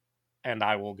 and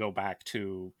I will go back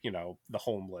to the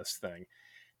homeless thing.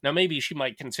 Now maybe she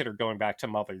might consider going back to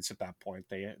Mother's at that point.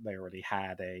 They already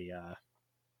had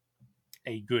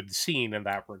a good scene in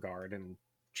that regard, and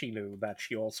she knew that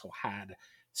she also had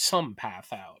some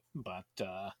path out, but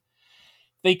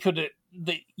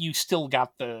you still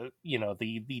got the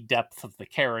depth of the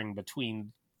caring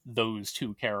between those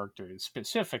two characters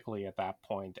specifically at that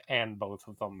point, and both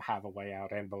of them have a way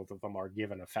out, and both of them are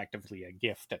given effectively a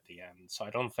gift at the end. So I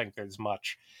don't think there's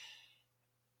much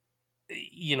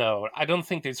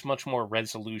more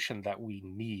resolution that we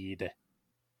need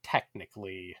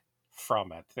technically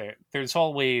from it. There's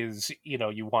always, you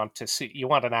want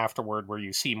an afterward where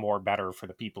you see more better for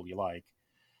the people you like,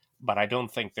 but I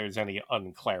don't think there's any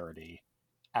unclarity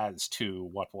as to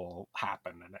what will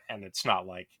happen, and it's not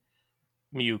like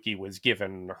Miyuki was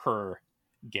given her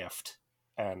gift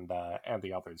and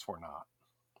the others were not.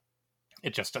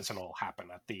 It just doesn't all happen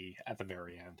at the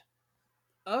very end.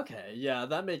 Okay, yeah,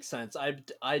 that makes sense.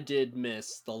 I did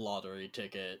miss the lottery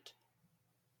ticket.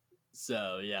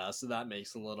 So yeah, so that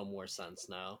makes a little more sense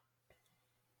now.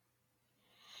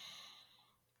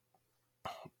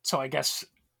 So I guess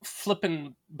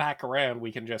flipping back around,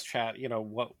 we can just chat.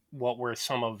 What were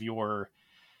some of your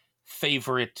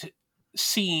favorite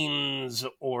scenes,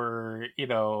 or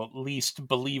least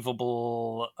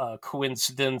believable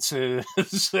coincidences,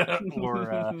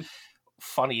 or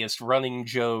funniest running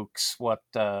jokes? What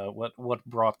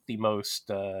brought the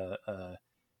most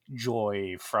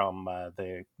joy from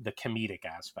the comedic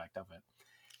aspect of it?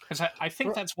 Because I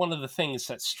think that's one of the things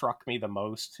that struck me the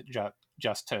most.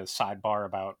 Just to sidebar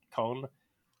about Cone,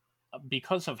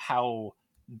 because of how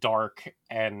dark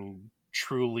and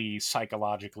truly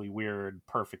psychologically weird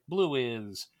Perfect Blue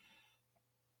is.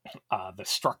 The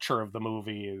structure of the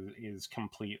movie is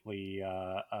completely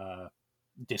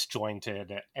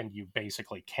disjointed, and you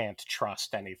basically can't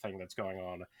trust anything that's going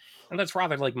on. And that's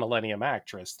rather like Millennium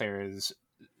Actress. There is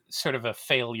sort of a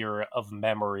failure of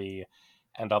memory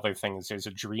and other things. There's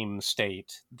a dream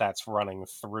state that's running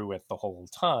through it the whole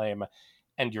time,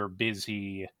 and you're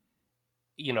busy,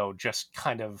 just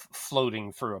kind of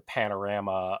floating through a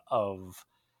panorama of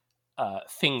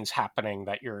things happening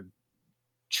that you're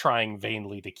trying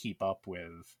vainly to keep up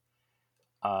with.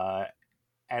 Uh,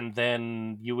 and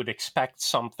then you would expect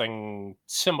something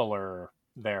similar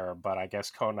there, but I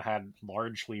guess Cohn had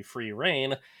largely free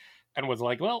reign and was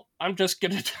like, "Well, I'm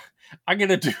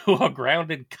gonna do a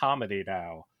grounded comedy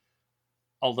now."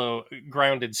 Although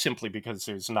grounded simply because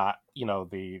there's not,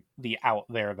 the out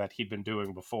there that he'd been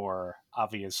doing before.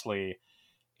 Obviously,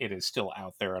 it is still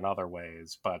out there in other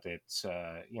ways, but it's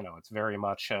very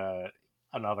much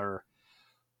another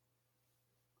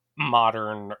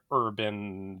modern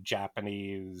urban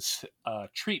Japanese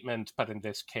treatment, but in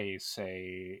this case,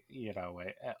 a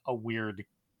weird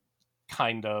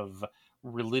kind of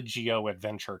religio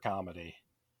adventure comedy.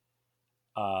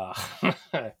 Uh,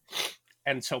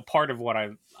 and so part of what I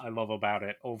love about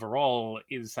it overall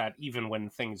is that even when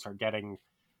things are getting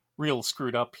real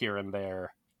screwed up here and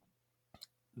there,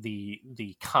 the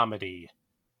comedy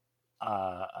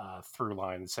through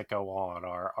lines that go on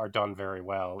are done very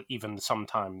well, even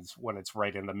sometimes when it's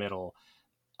right in the middle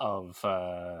of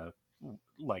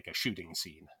like a shooting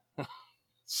scene.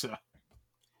 so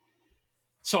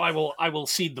so I will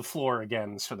cede the floor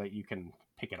again so that you can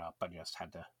pick it up. I just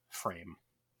had to frame.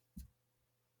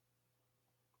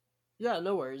 Yeah,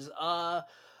 no worries.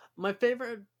 My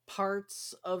favorite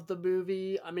parts of the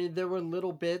movie, I mean, there were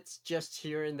little bits just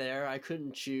here and there. I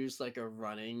couldn't choose like a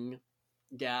running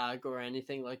gag or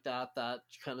anything like that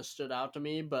kind of stood out to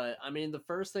me, but I mean, the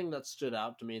first thing that stood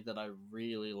out to me that I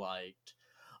really liked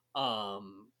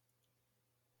um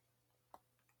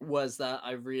was that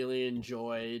I really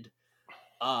enjoyed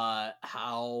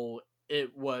how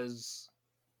it was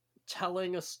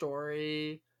telling a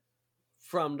story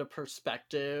from the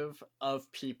perspective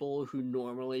of people who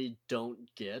normally don't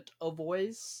get a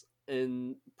voice,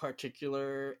 in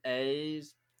particular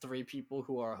three people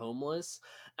who are homeless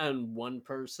and one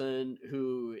person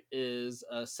who is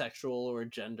a sexual or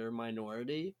gender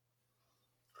minority.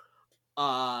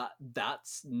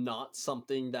 That's not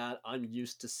something that I'm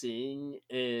used to seeing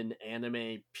in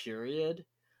anime, period.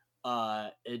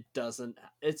 It doesn't,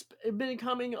 it's been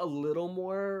becoming a little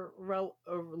more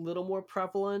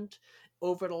prevalent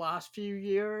over the last few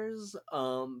years.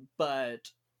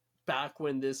 But back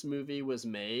when this movie was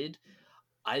made,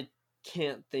 I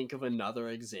can't think of another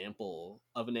example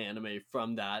of an anime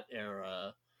from that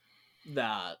era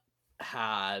that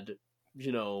had,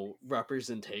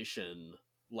 representation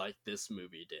like this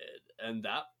movie did. And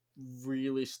that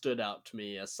really stood out to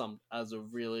me as a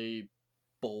really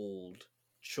bold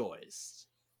choice.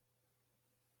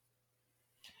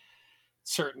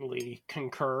 Certainly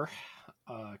concur.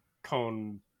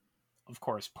 Cone, of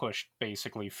course, pushed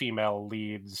basically female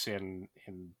leads in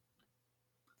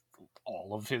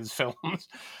all of his films.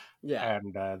 Yeah.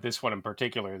 And this one in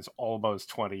particular is almost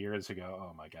 20 years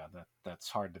ago. Oh my god, that's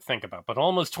hard to think about, but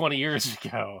almost 20 years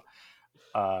ago.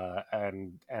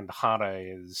 And Hana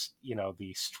is,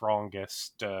 the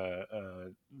strongest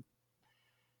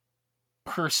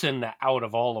person out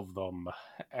of all of them,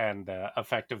 and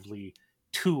effectively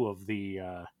two of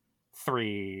the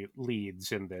three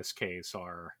leads in this case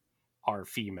are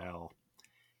female.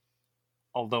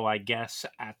 Although I guess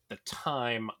at the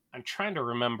time, I'm trying to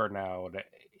remember now,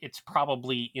 it's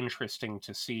probably interesting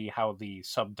to see how the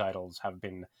subtitles have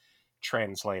been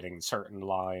translating certain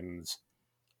lines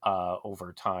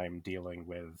over time dealing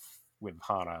with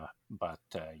Hana, but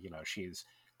she's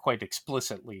quite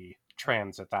explicitly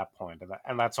trans at that point,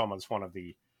 and that's almost one of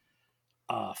the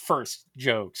first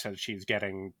jokes as she's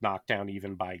getting knocked down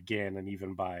even by Gin and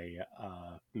even by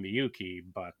Miyuki.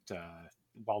 But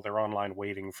while they're online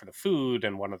waiting for the food,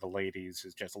 and one of the ladies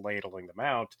is just ladling them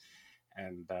out,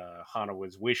 and Hana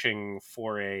was wishing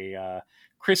for a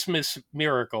Christmas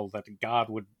miracle that God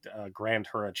would grant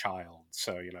her a child.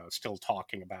 So, still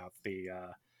talking about the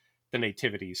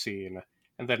nativity scene.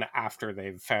 And then after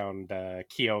they've found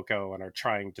Kyoko and are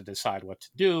trying to decide what to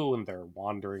do, and they're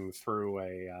wandering through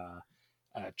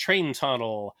a train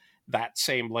tunnel, that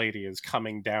same lady is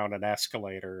coming down an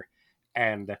escalator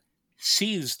and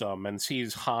sees them and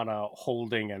sees Hana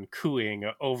holding and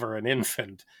cooing over an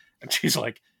infant. And she's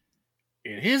like,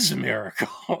 it is a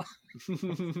miracle.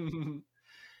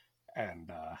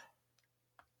 And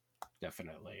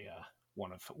definitely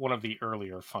one of the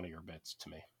earlier funnier bits to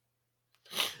me.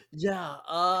 Yeah,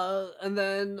 and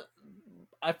then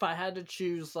if I had to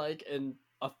choose like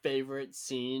a favorite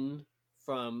scene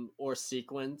from or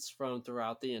sequence from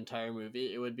throughout the entire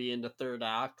movie, it would be in the third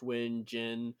act when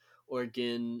Jin or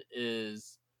Gin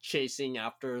is chasing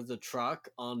after the truck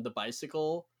on the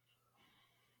bicycle.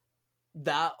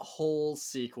 That whole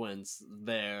sequence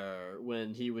there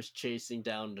when he was chasing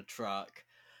down the truck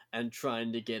and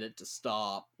trying to get it to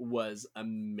stop was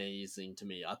amazing to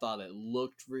me. I thought it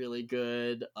looked really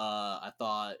good. I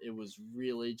thought it was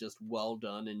really just well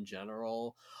done in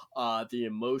general. The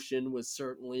emotion was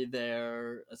certainly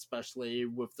there, especially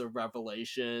with the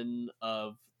revelation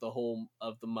of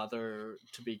the mother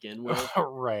to begin with.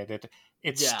 Right.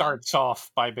 It starts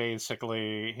off by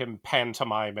basically him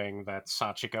pantomiming that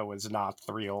Sachiko is not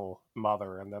the real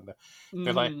mother, and then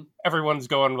they're like, everyone's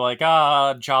going like,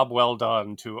 job well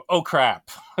done, to oh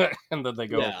crap, and then they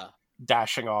go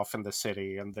dashing off in the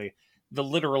city, and the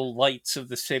literal lights of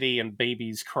the city and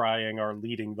babies crying are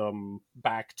leading them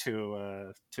back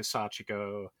to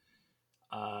Sachiko.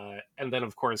 And then,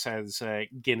 of course, as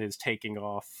Gin is taking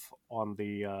off on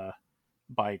the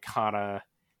bike, Hana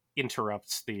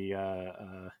interrupts the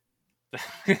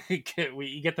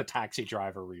you get the taxi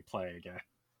driver replay again.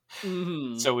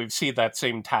 So we've seen that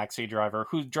same taxi driver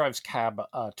who drives cab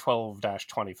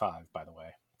 12-25, by the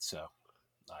way. So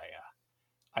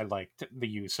I liked the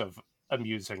use of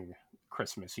amusing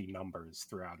Christmassy numbers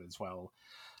throughout as well,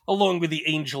 along with the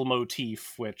angel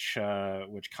motif, which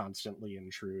constantly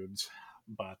intrudes,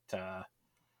 but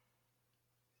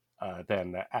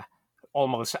then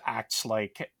almost acts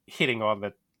like hitting on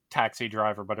the taxi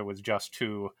driver, but it was just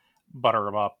to butter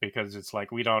him up, because it's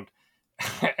like, we don't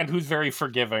and who's very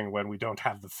forgiving when we don't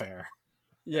have the fare.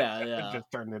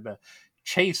 Just turned into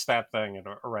chase that thing, and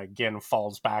again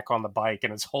falls back on the bike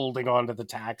and is holding onto the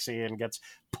taxi and gets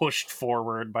pushed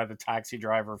forward by the taxi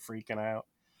driver, freaking out,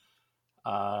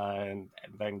 and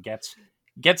then gets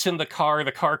in the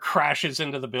car crashes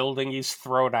into the building, he's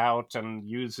thrown out, and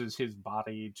uses his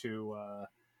body to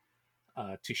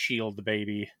shield the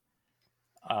baby.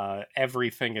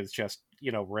 Everything is just,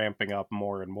 ramping up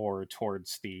more and more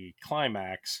towards the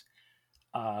climax.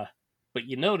 But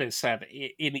you notice that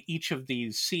in each of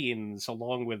these scenes,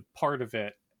 along with part of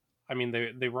it, I mean,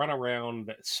 they run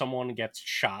around, someone gets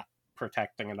shot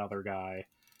protecting another guy.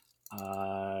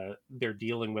 They're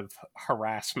dealing with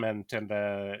harassment and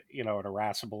an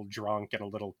irascible drunk and a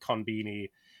little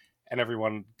konbini, and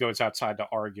everyone goes outside to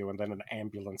argue, and then an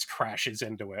ambulance crashes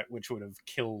into it, which would have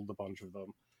killed a bunch of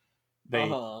them.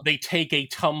 They take a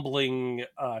tumbling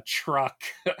truck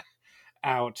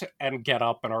out and get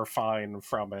up and are fine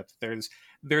from it.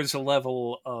 There's a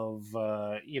level of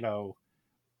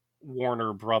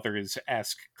Warner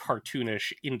Brothers-esque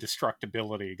cartoonish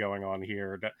indestructibility going on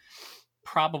here.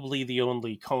 Probably the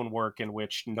only cone work in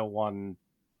which no one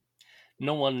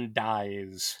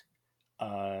dies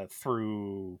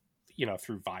through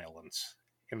violence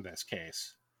in this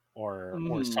case, or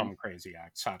some crazy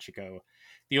act. Sachiko,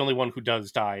 the only one who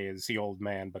does die is the old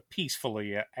man, but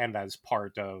peacefully, and as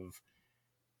part of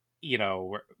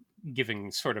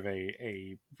giving sort of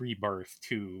a rebirth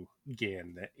to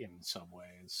Gin in some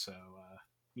ways. So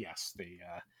yes,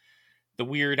 the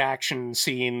weird action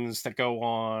scenes that go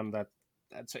on,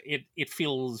 that's it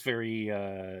feels very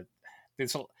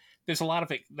there's a lot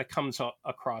of it that comes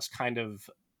across kind of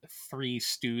Three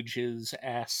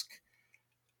Stooges-esque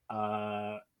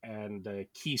and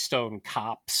Keystone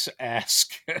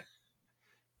Cops-esque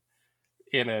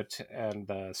in it, and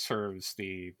serves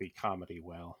the comedy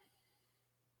well.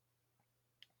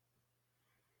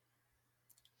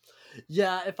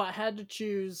 Yeah, if I had to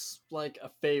choose like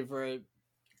a favorite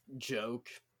joke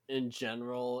in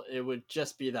general, it would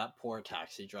just be that poor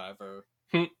taxi driver.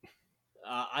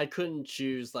 I couldn't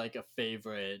choose like a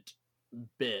favorite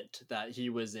bit that he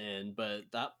was in, but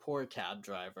that poor cab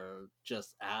driver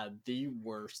just had the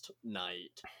worst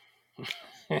night.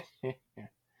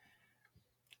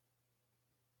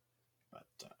 But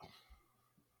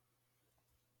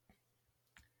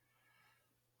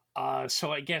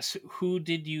so I guess who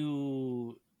did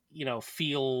you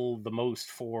feel the most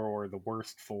for or the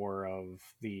worst for of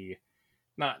the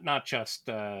not just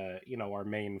our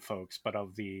main folks, but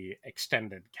of the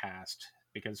extended cast,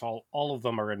 because all of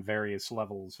them are in various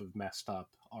levels of messed up.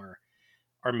 Our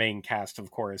main cast,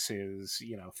 of course, is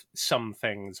some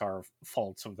things are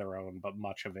faults of their own, but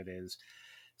much of it is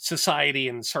society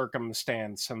and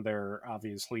circumstance, and they're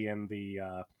obviously in the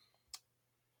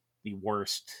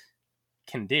worst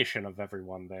condition of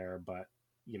everyone there. But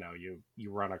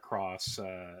you run across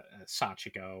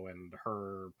Sachiko and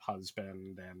her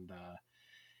husband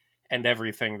and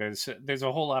everything. There's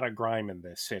a whole lot of grime in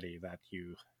this city that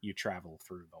you travel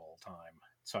through the whole time.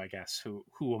 So I guess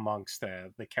who amongst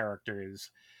the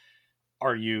characters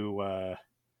are you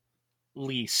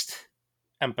least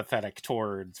empathetic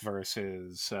towards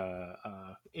versus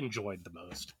enjoyed the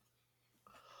most?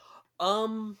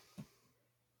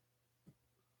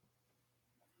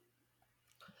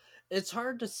 It's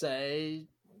hard to say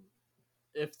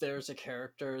if there's a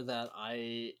character that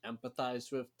I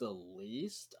empathize with the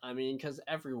least. I mean, because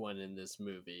everyone in this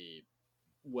movie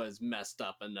was messed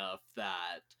up enough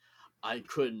that I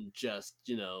couldn't just,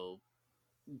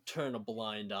 turn a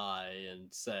blind eye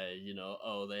and say,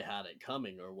 oh, they had it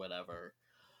coming or whatever.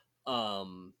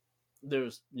 Um,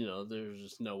 there's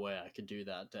just no way I could do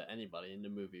that to anybody in the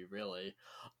movie, really.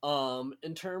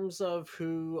 In terms of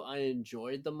who I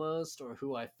enjoyed the most or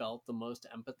who I felt the most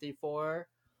empathy for,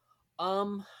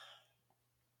 um,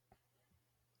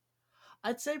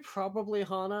 I'd say probably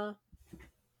Hana.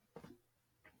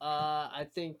 I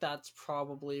think that's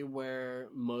probably where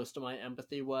most of my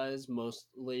empathy was,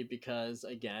 mostly because,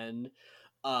 again,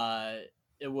 uh,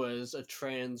 it was a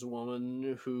trans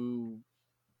woman who,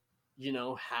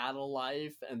 had a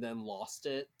life and then lost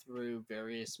it through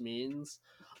various means,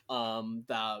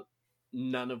 that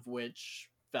none of which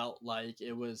felt like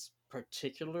it was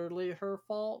particularly her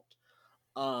fault.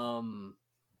 Um,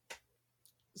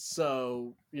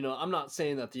 so, I'm not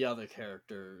saying that the other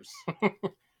characters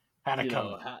Had it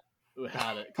coming.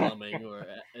 Had it coming or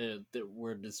that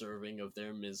were deserving of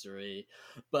their misery.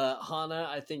 But Hana,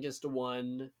 I think, is the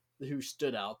one who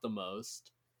stood out the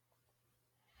most.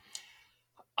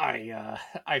 I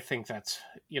think that's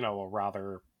a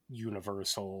rather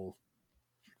universal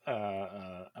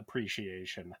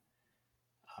appreciation.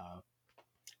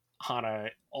 Hana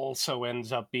also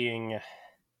ends up being,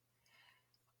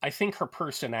 I think her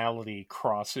personality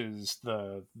crosses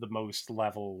the most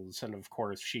levels, and of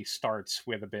course she starts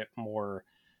with a bit more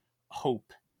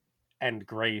hope and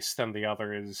grace than the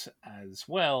others as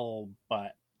well,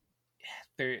 but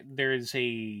there's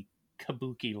a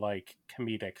kabuki like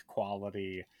comedic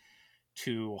quality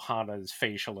to Hana's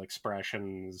facial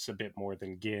expressions, a bit more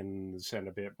than Gin's and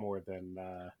a bit more than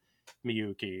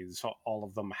Miyuki's. All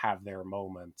of them have their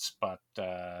moments, but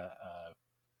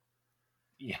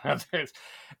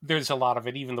there's a lot of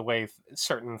it. Even the way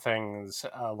certain things,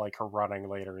 like her running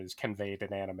later, is conveyed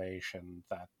in animation.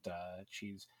 That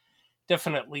she's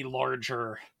definitely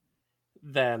larger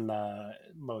than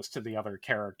most of the other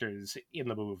characters in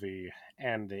the movie,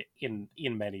 and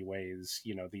in many ways,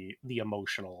 the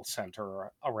emotional center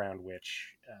around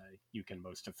which you can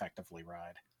most effectively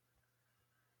ride.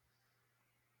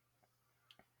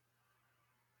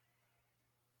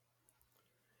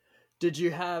 Did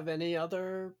you have any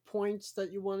other points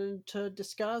that you wanted to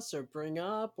discuss or bring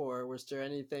up, or was there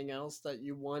anything else that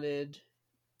you wanted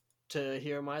to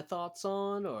hear my thoughts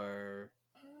on, or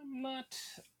I'm not.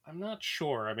 I'm not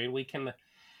sure. I mean, we can.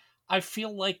 I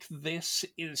feel like this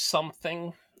is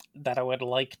something that I would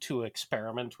like to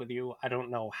experiment with you. I don't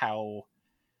know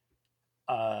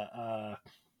uh, uh,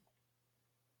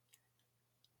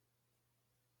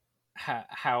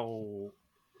 how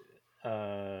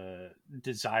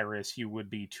desirous you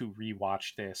would be to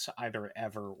rewatch this either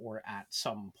ever or at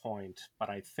some point, but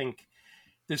I think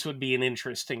this would be an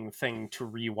interesting thing to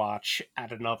rewatch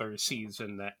at another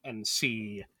season and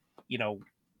see,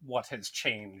 what has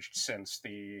changed since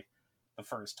the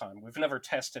first time. We've never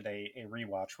tested a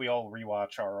rewatch. We all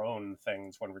rewatch our own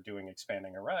things when we're doing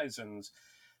Expanding Horizons,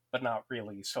 but not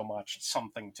really so much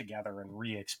something together and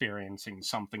re-experiencing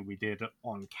something we did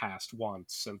on cast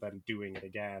once and then doing it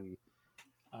again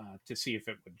to see if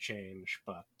it would change.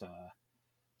 But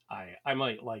I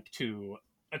might like to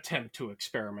attempt to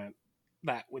experiment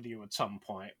that with you at some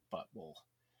point, but we'll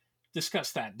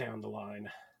discuss that down the line.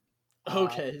 Uh,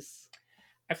 okay?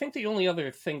 I think the only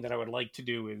other thing that I would like to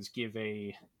do is give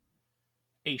a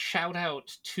shout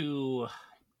out to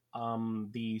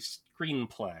the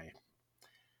screenplay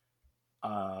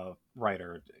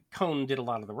writer. Cohn did a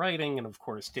lot of the writing and, of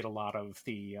course, did a lot of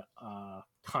the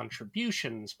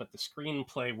contributions, but the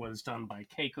screenplay was done by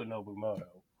Keiko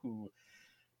Nobumoto, who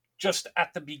just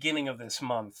at the beginning of this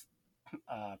month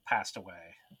passed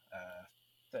away.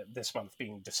 This month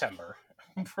being December,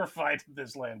 provided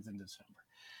this lands in December.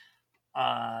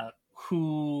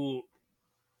 Who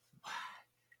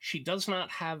she does not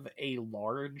have a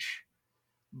large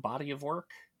body of work,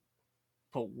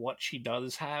 but what she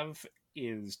does have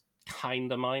is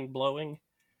kind of mind blowing.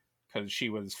 Because she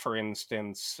was, for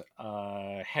instance,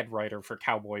 head writer for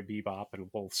Cowboy Bebop and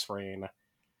Wolf's Rain.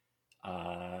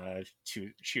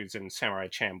 She was in Samurai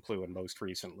Champloo and most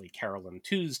recently Carole &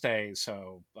 Tuesday,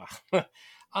 so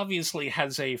obviously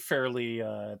has a fairly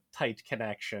tight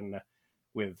connection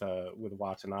with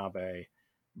Watanabe.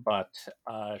 But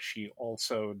she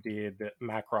also did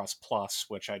Macross Plus,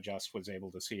 which I just was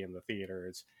able to see in the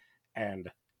theaters, and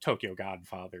Tokyo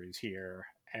Godfathers here.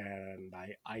 And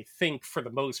I think for the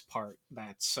most part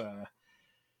that's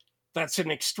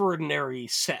an extraordinary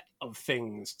set of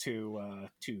things to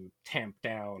tamp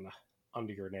down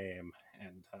under your name.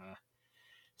 And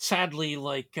sadly,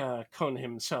 like Cohn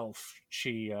himself,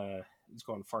 she is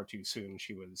gone far too soon.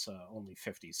 She was only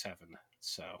 57,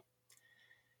 so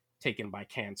taken by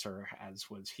cancer, as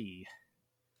was he,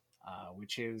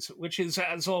 which is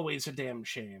as always a damn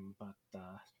shame. But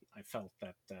I felt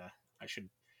that I should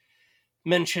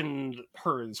mention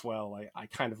her as well. I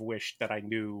kind of wished that I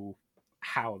knew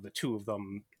how the two of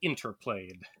them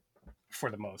interplayed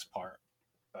for the most part,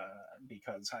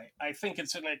 because I think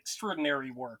it's an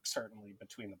extraordinary work, certainly,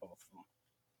 between the both of them.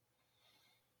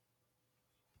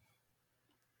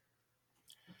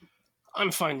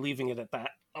 I'm fine leaving it at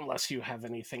that, unless you have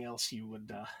anything else you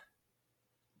would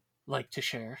like to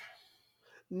share.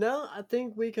 No, I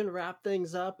think we can wrap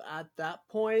things up at that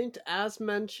point. As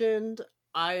mentioned,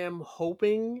 I am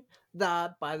hoping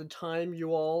that by the time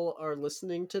you all are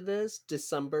listening to this,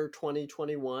 December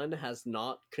 2021 has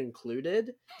not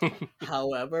concluded.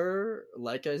 However,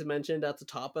 like I mentioned at the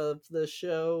top of the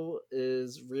show,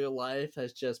 is real life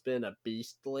has just been a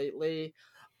beast lately.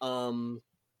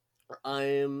 I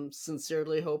am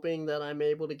sincerely hoping that I'm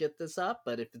able to get this up,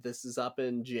 but if this is up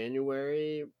in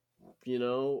January,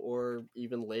 or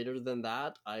even later than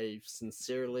that, I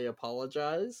sincerely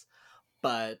apologize.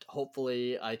 But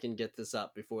hopefully I can get this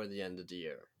up before the end of the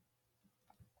year.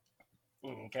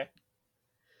 Okay.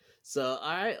 So,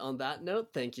 alright, on that note,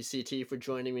 thank you, CT, for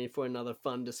joining me for another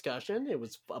fun discussion. It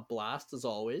was a blast, as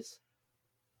always.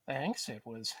 Thanks, it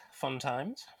was fun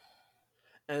times.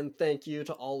 And thank you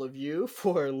to all of you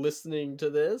for listening to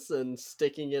this and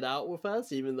sticking it out with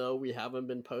us, even though we haven't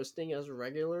been posting as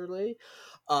regularly.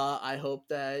 I hope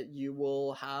that you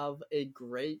will have a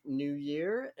great new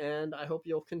year, and I hope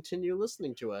you'll continue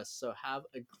listening to us. So have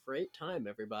a great time,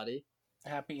 everybody.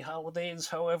 Happy holidays,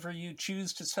 however you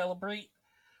choose to celebrate.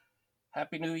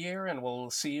 Happy New Year, and we'll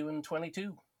see you in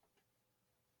 22.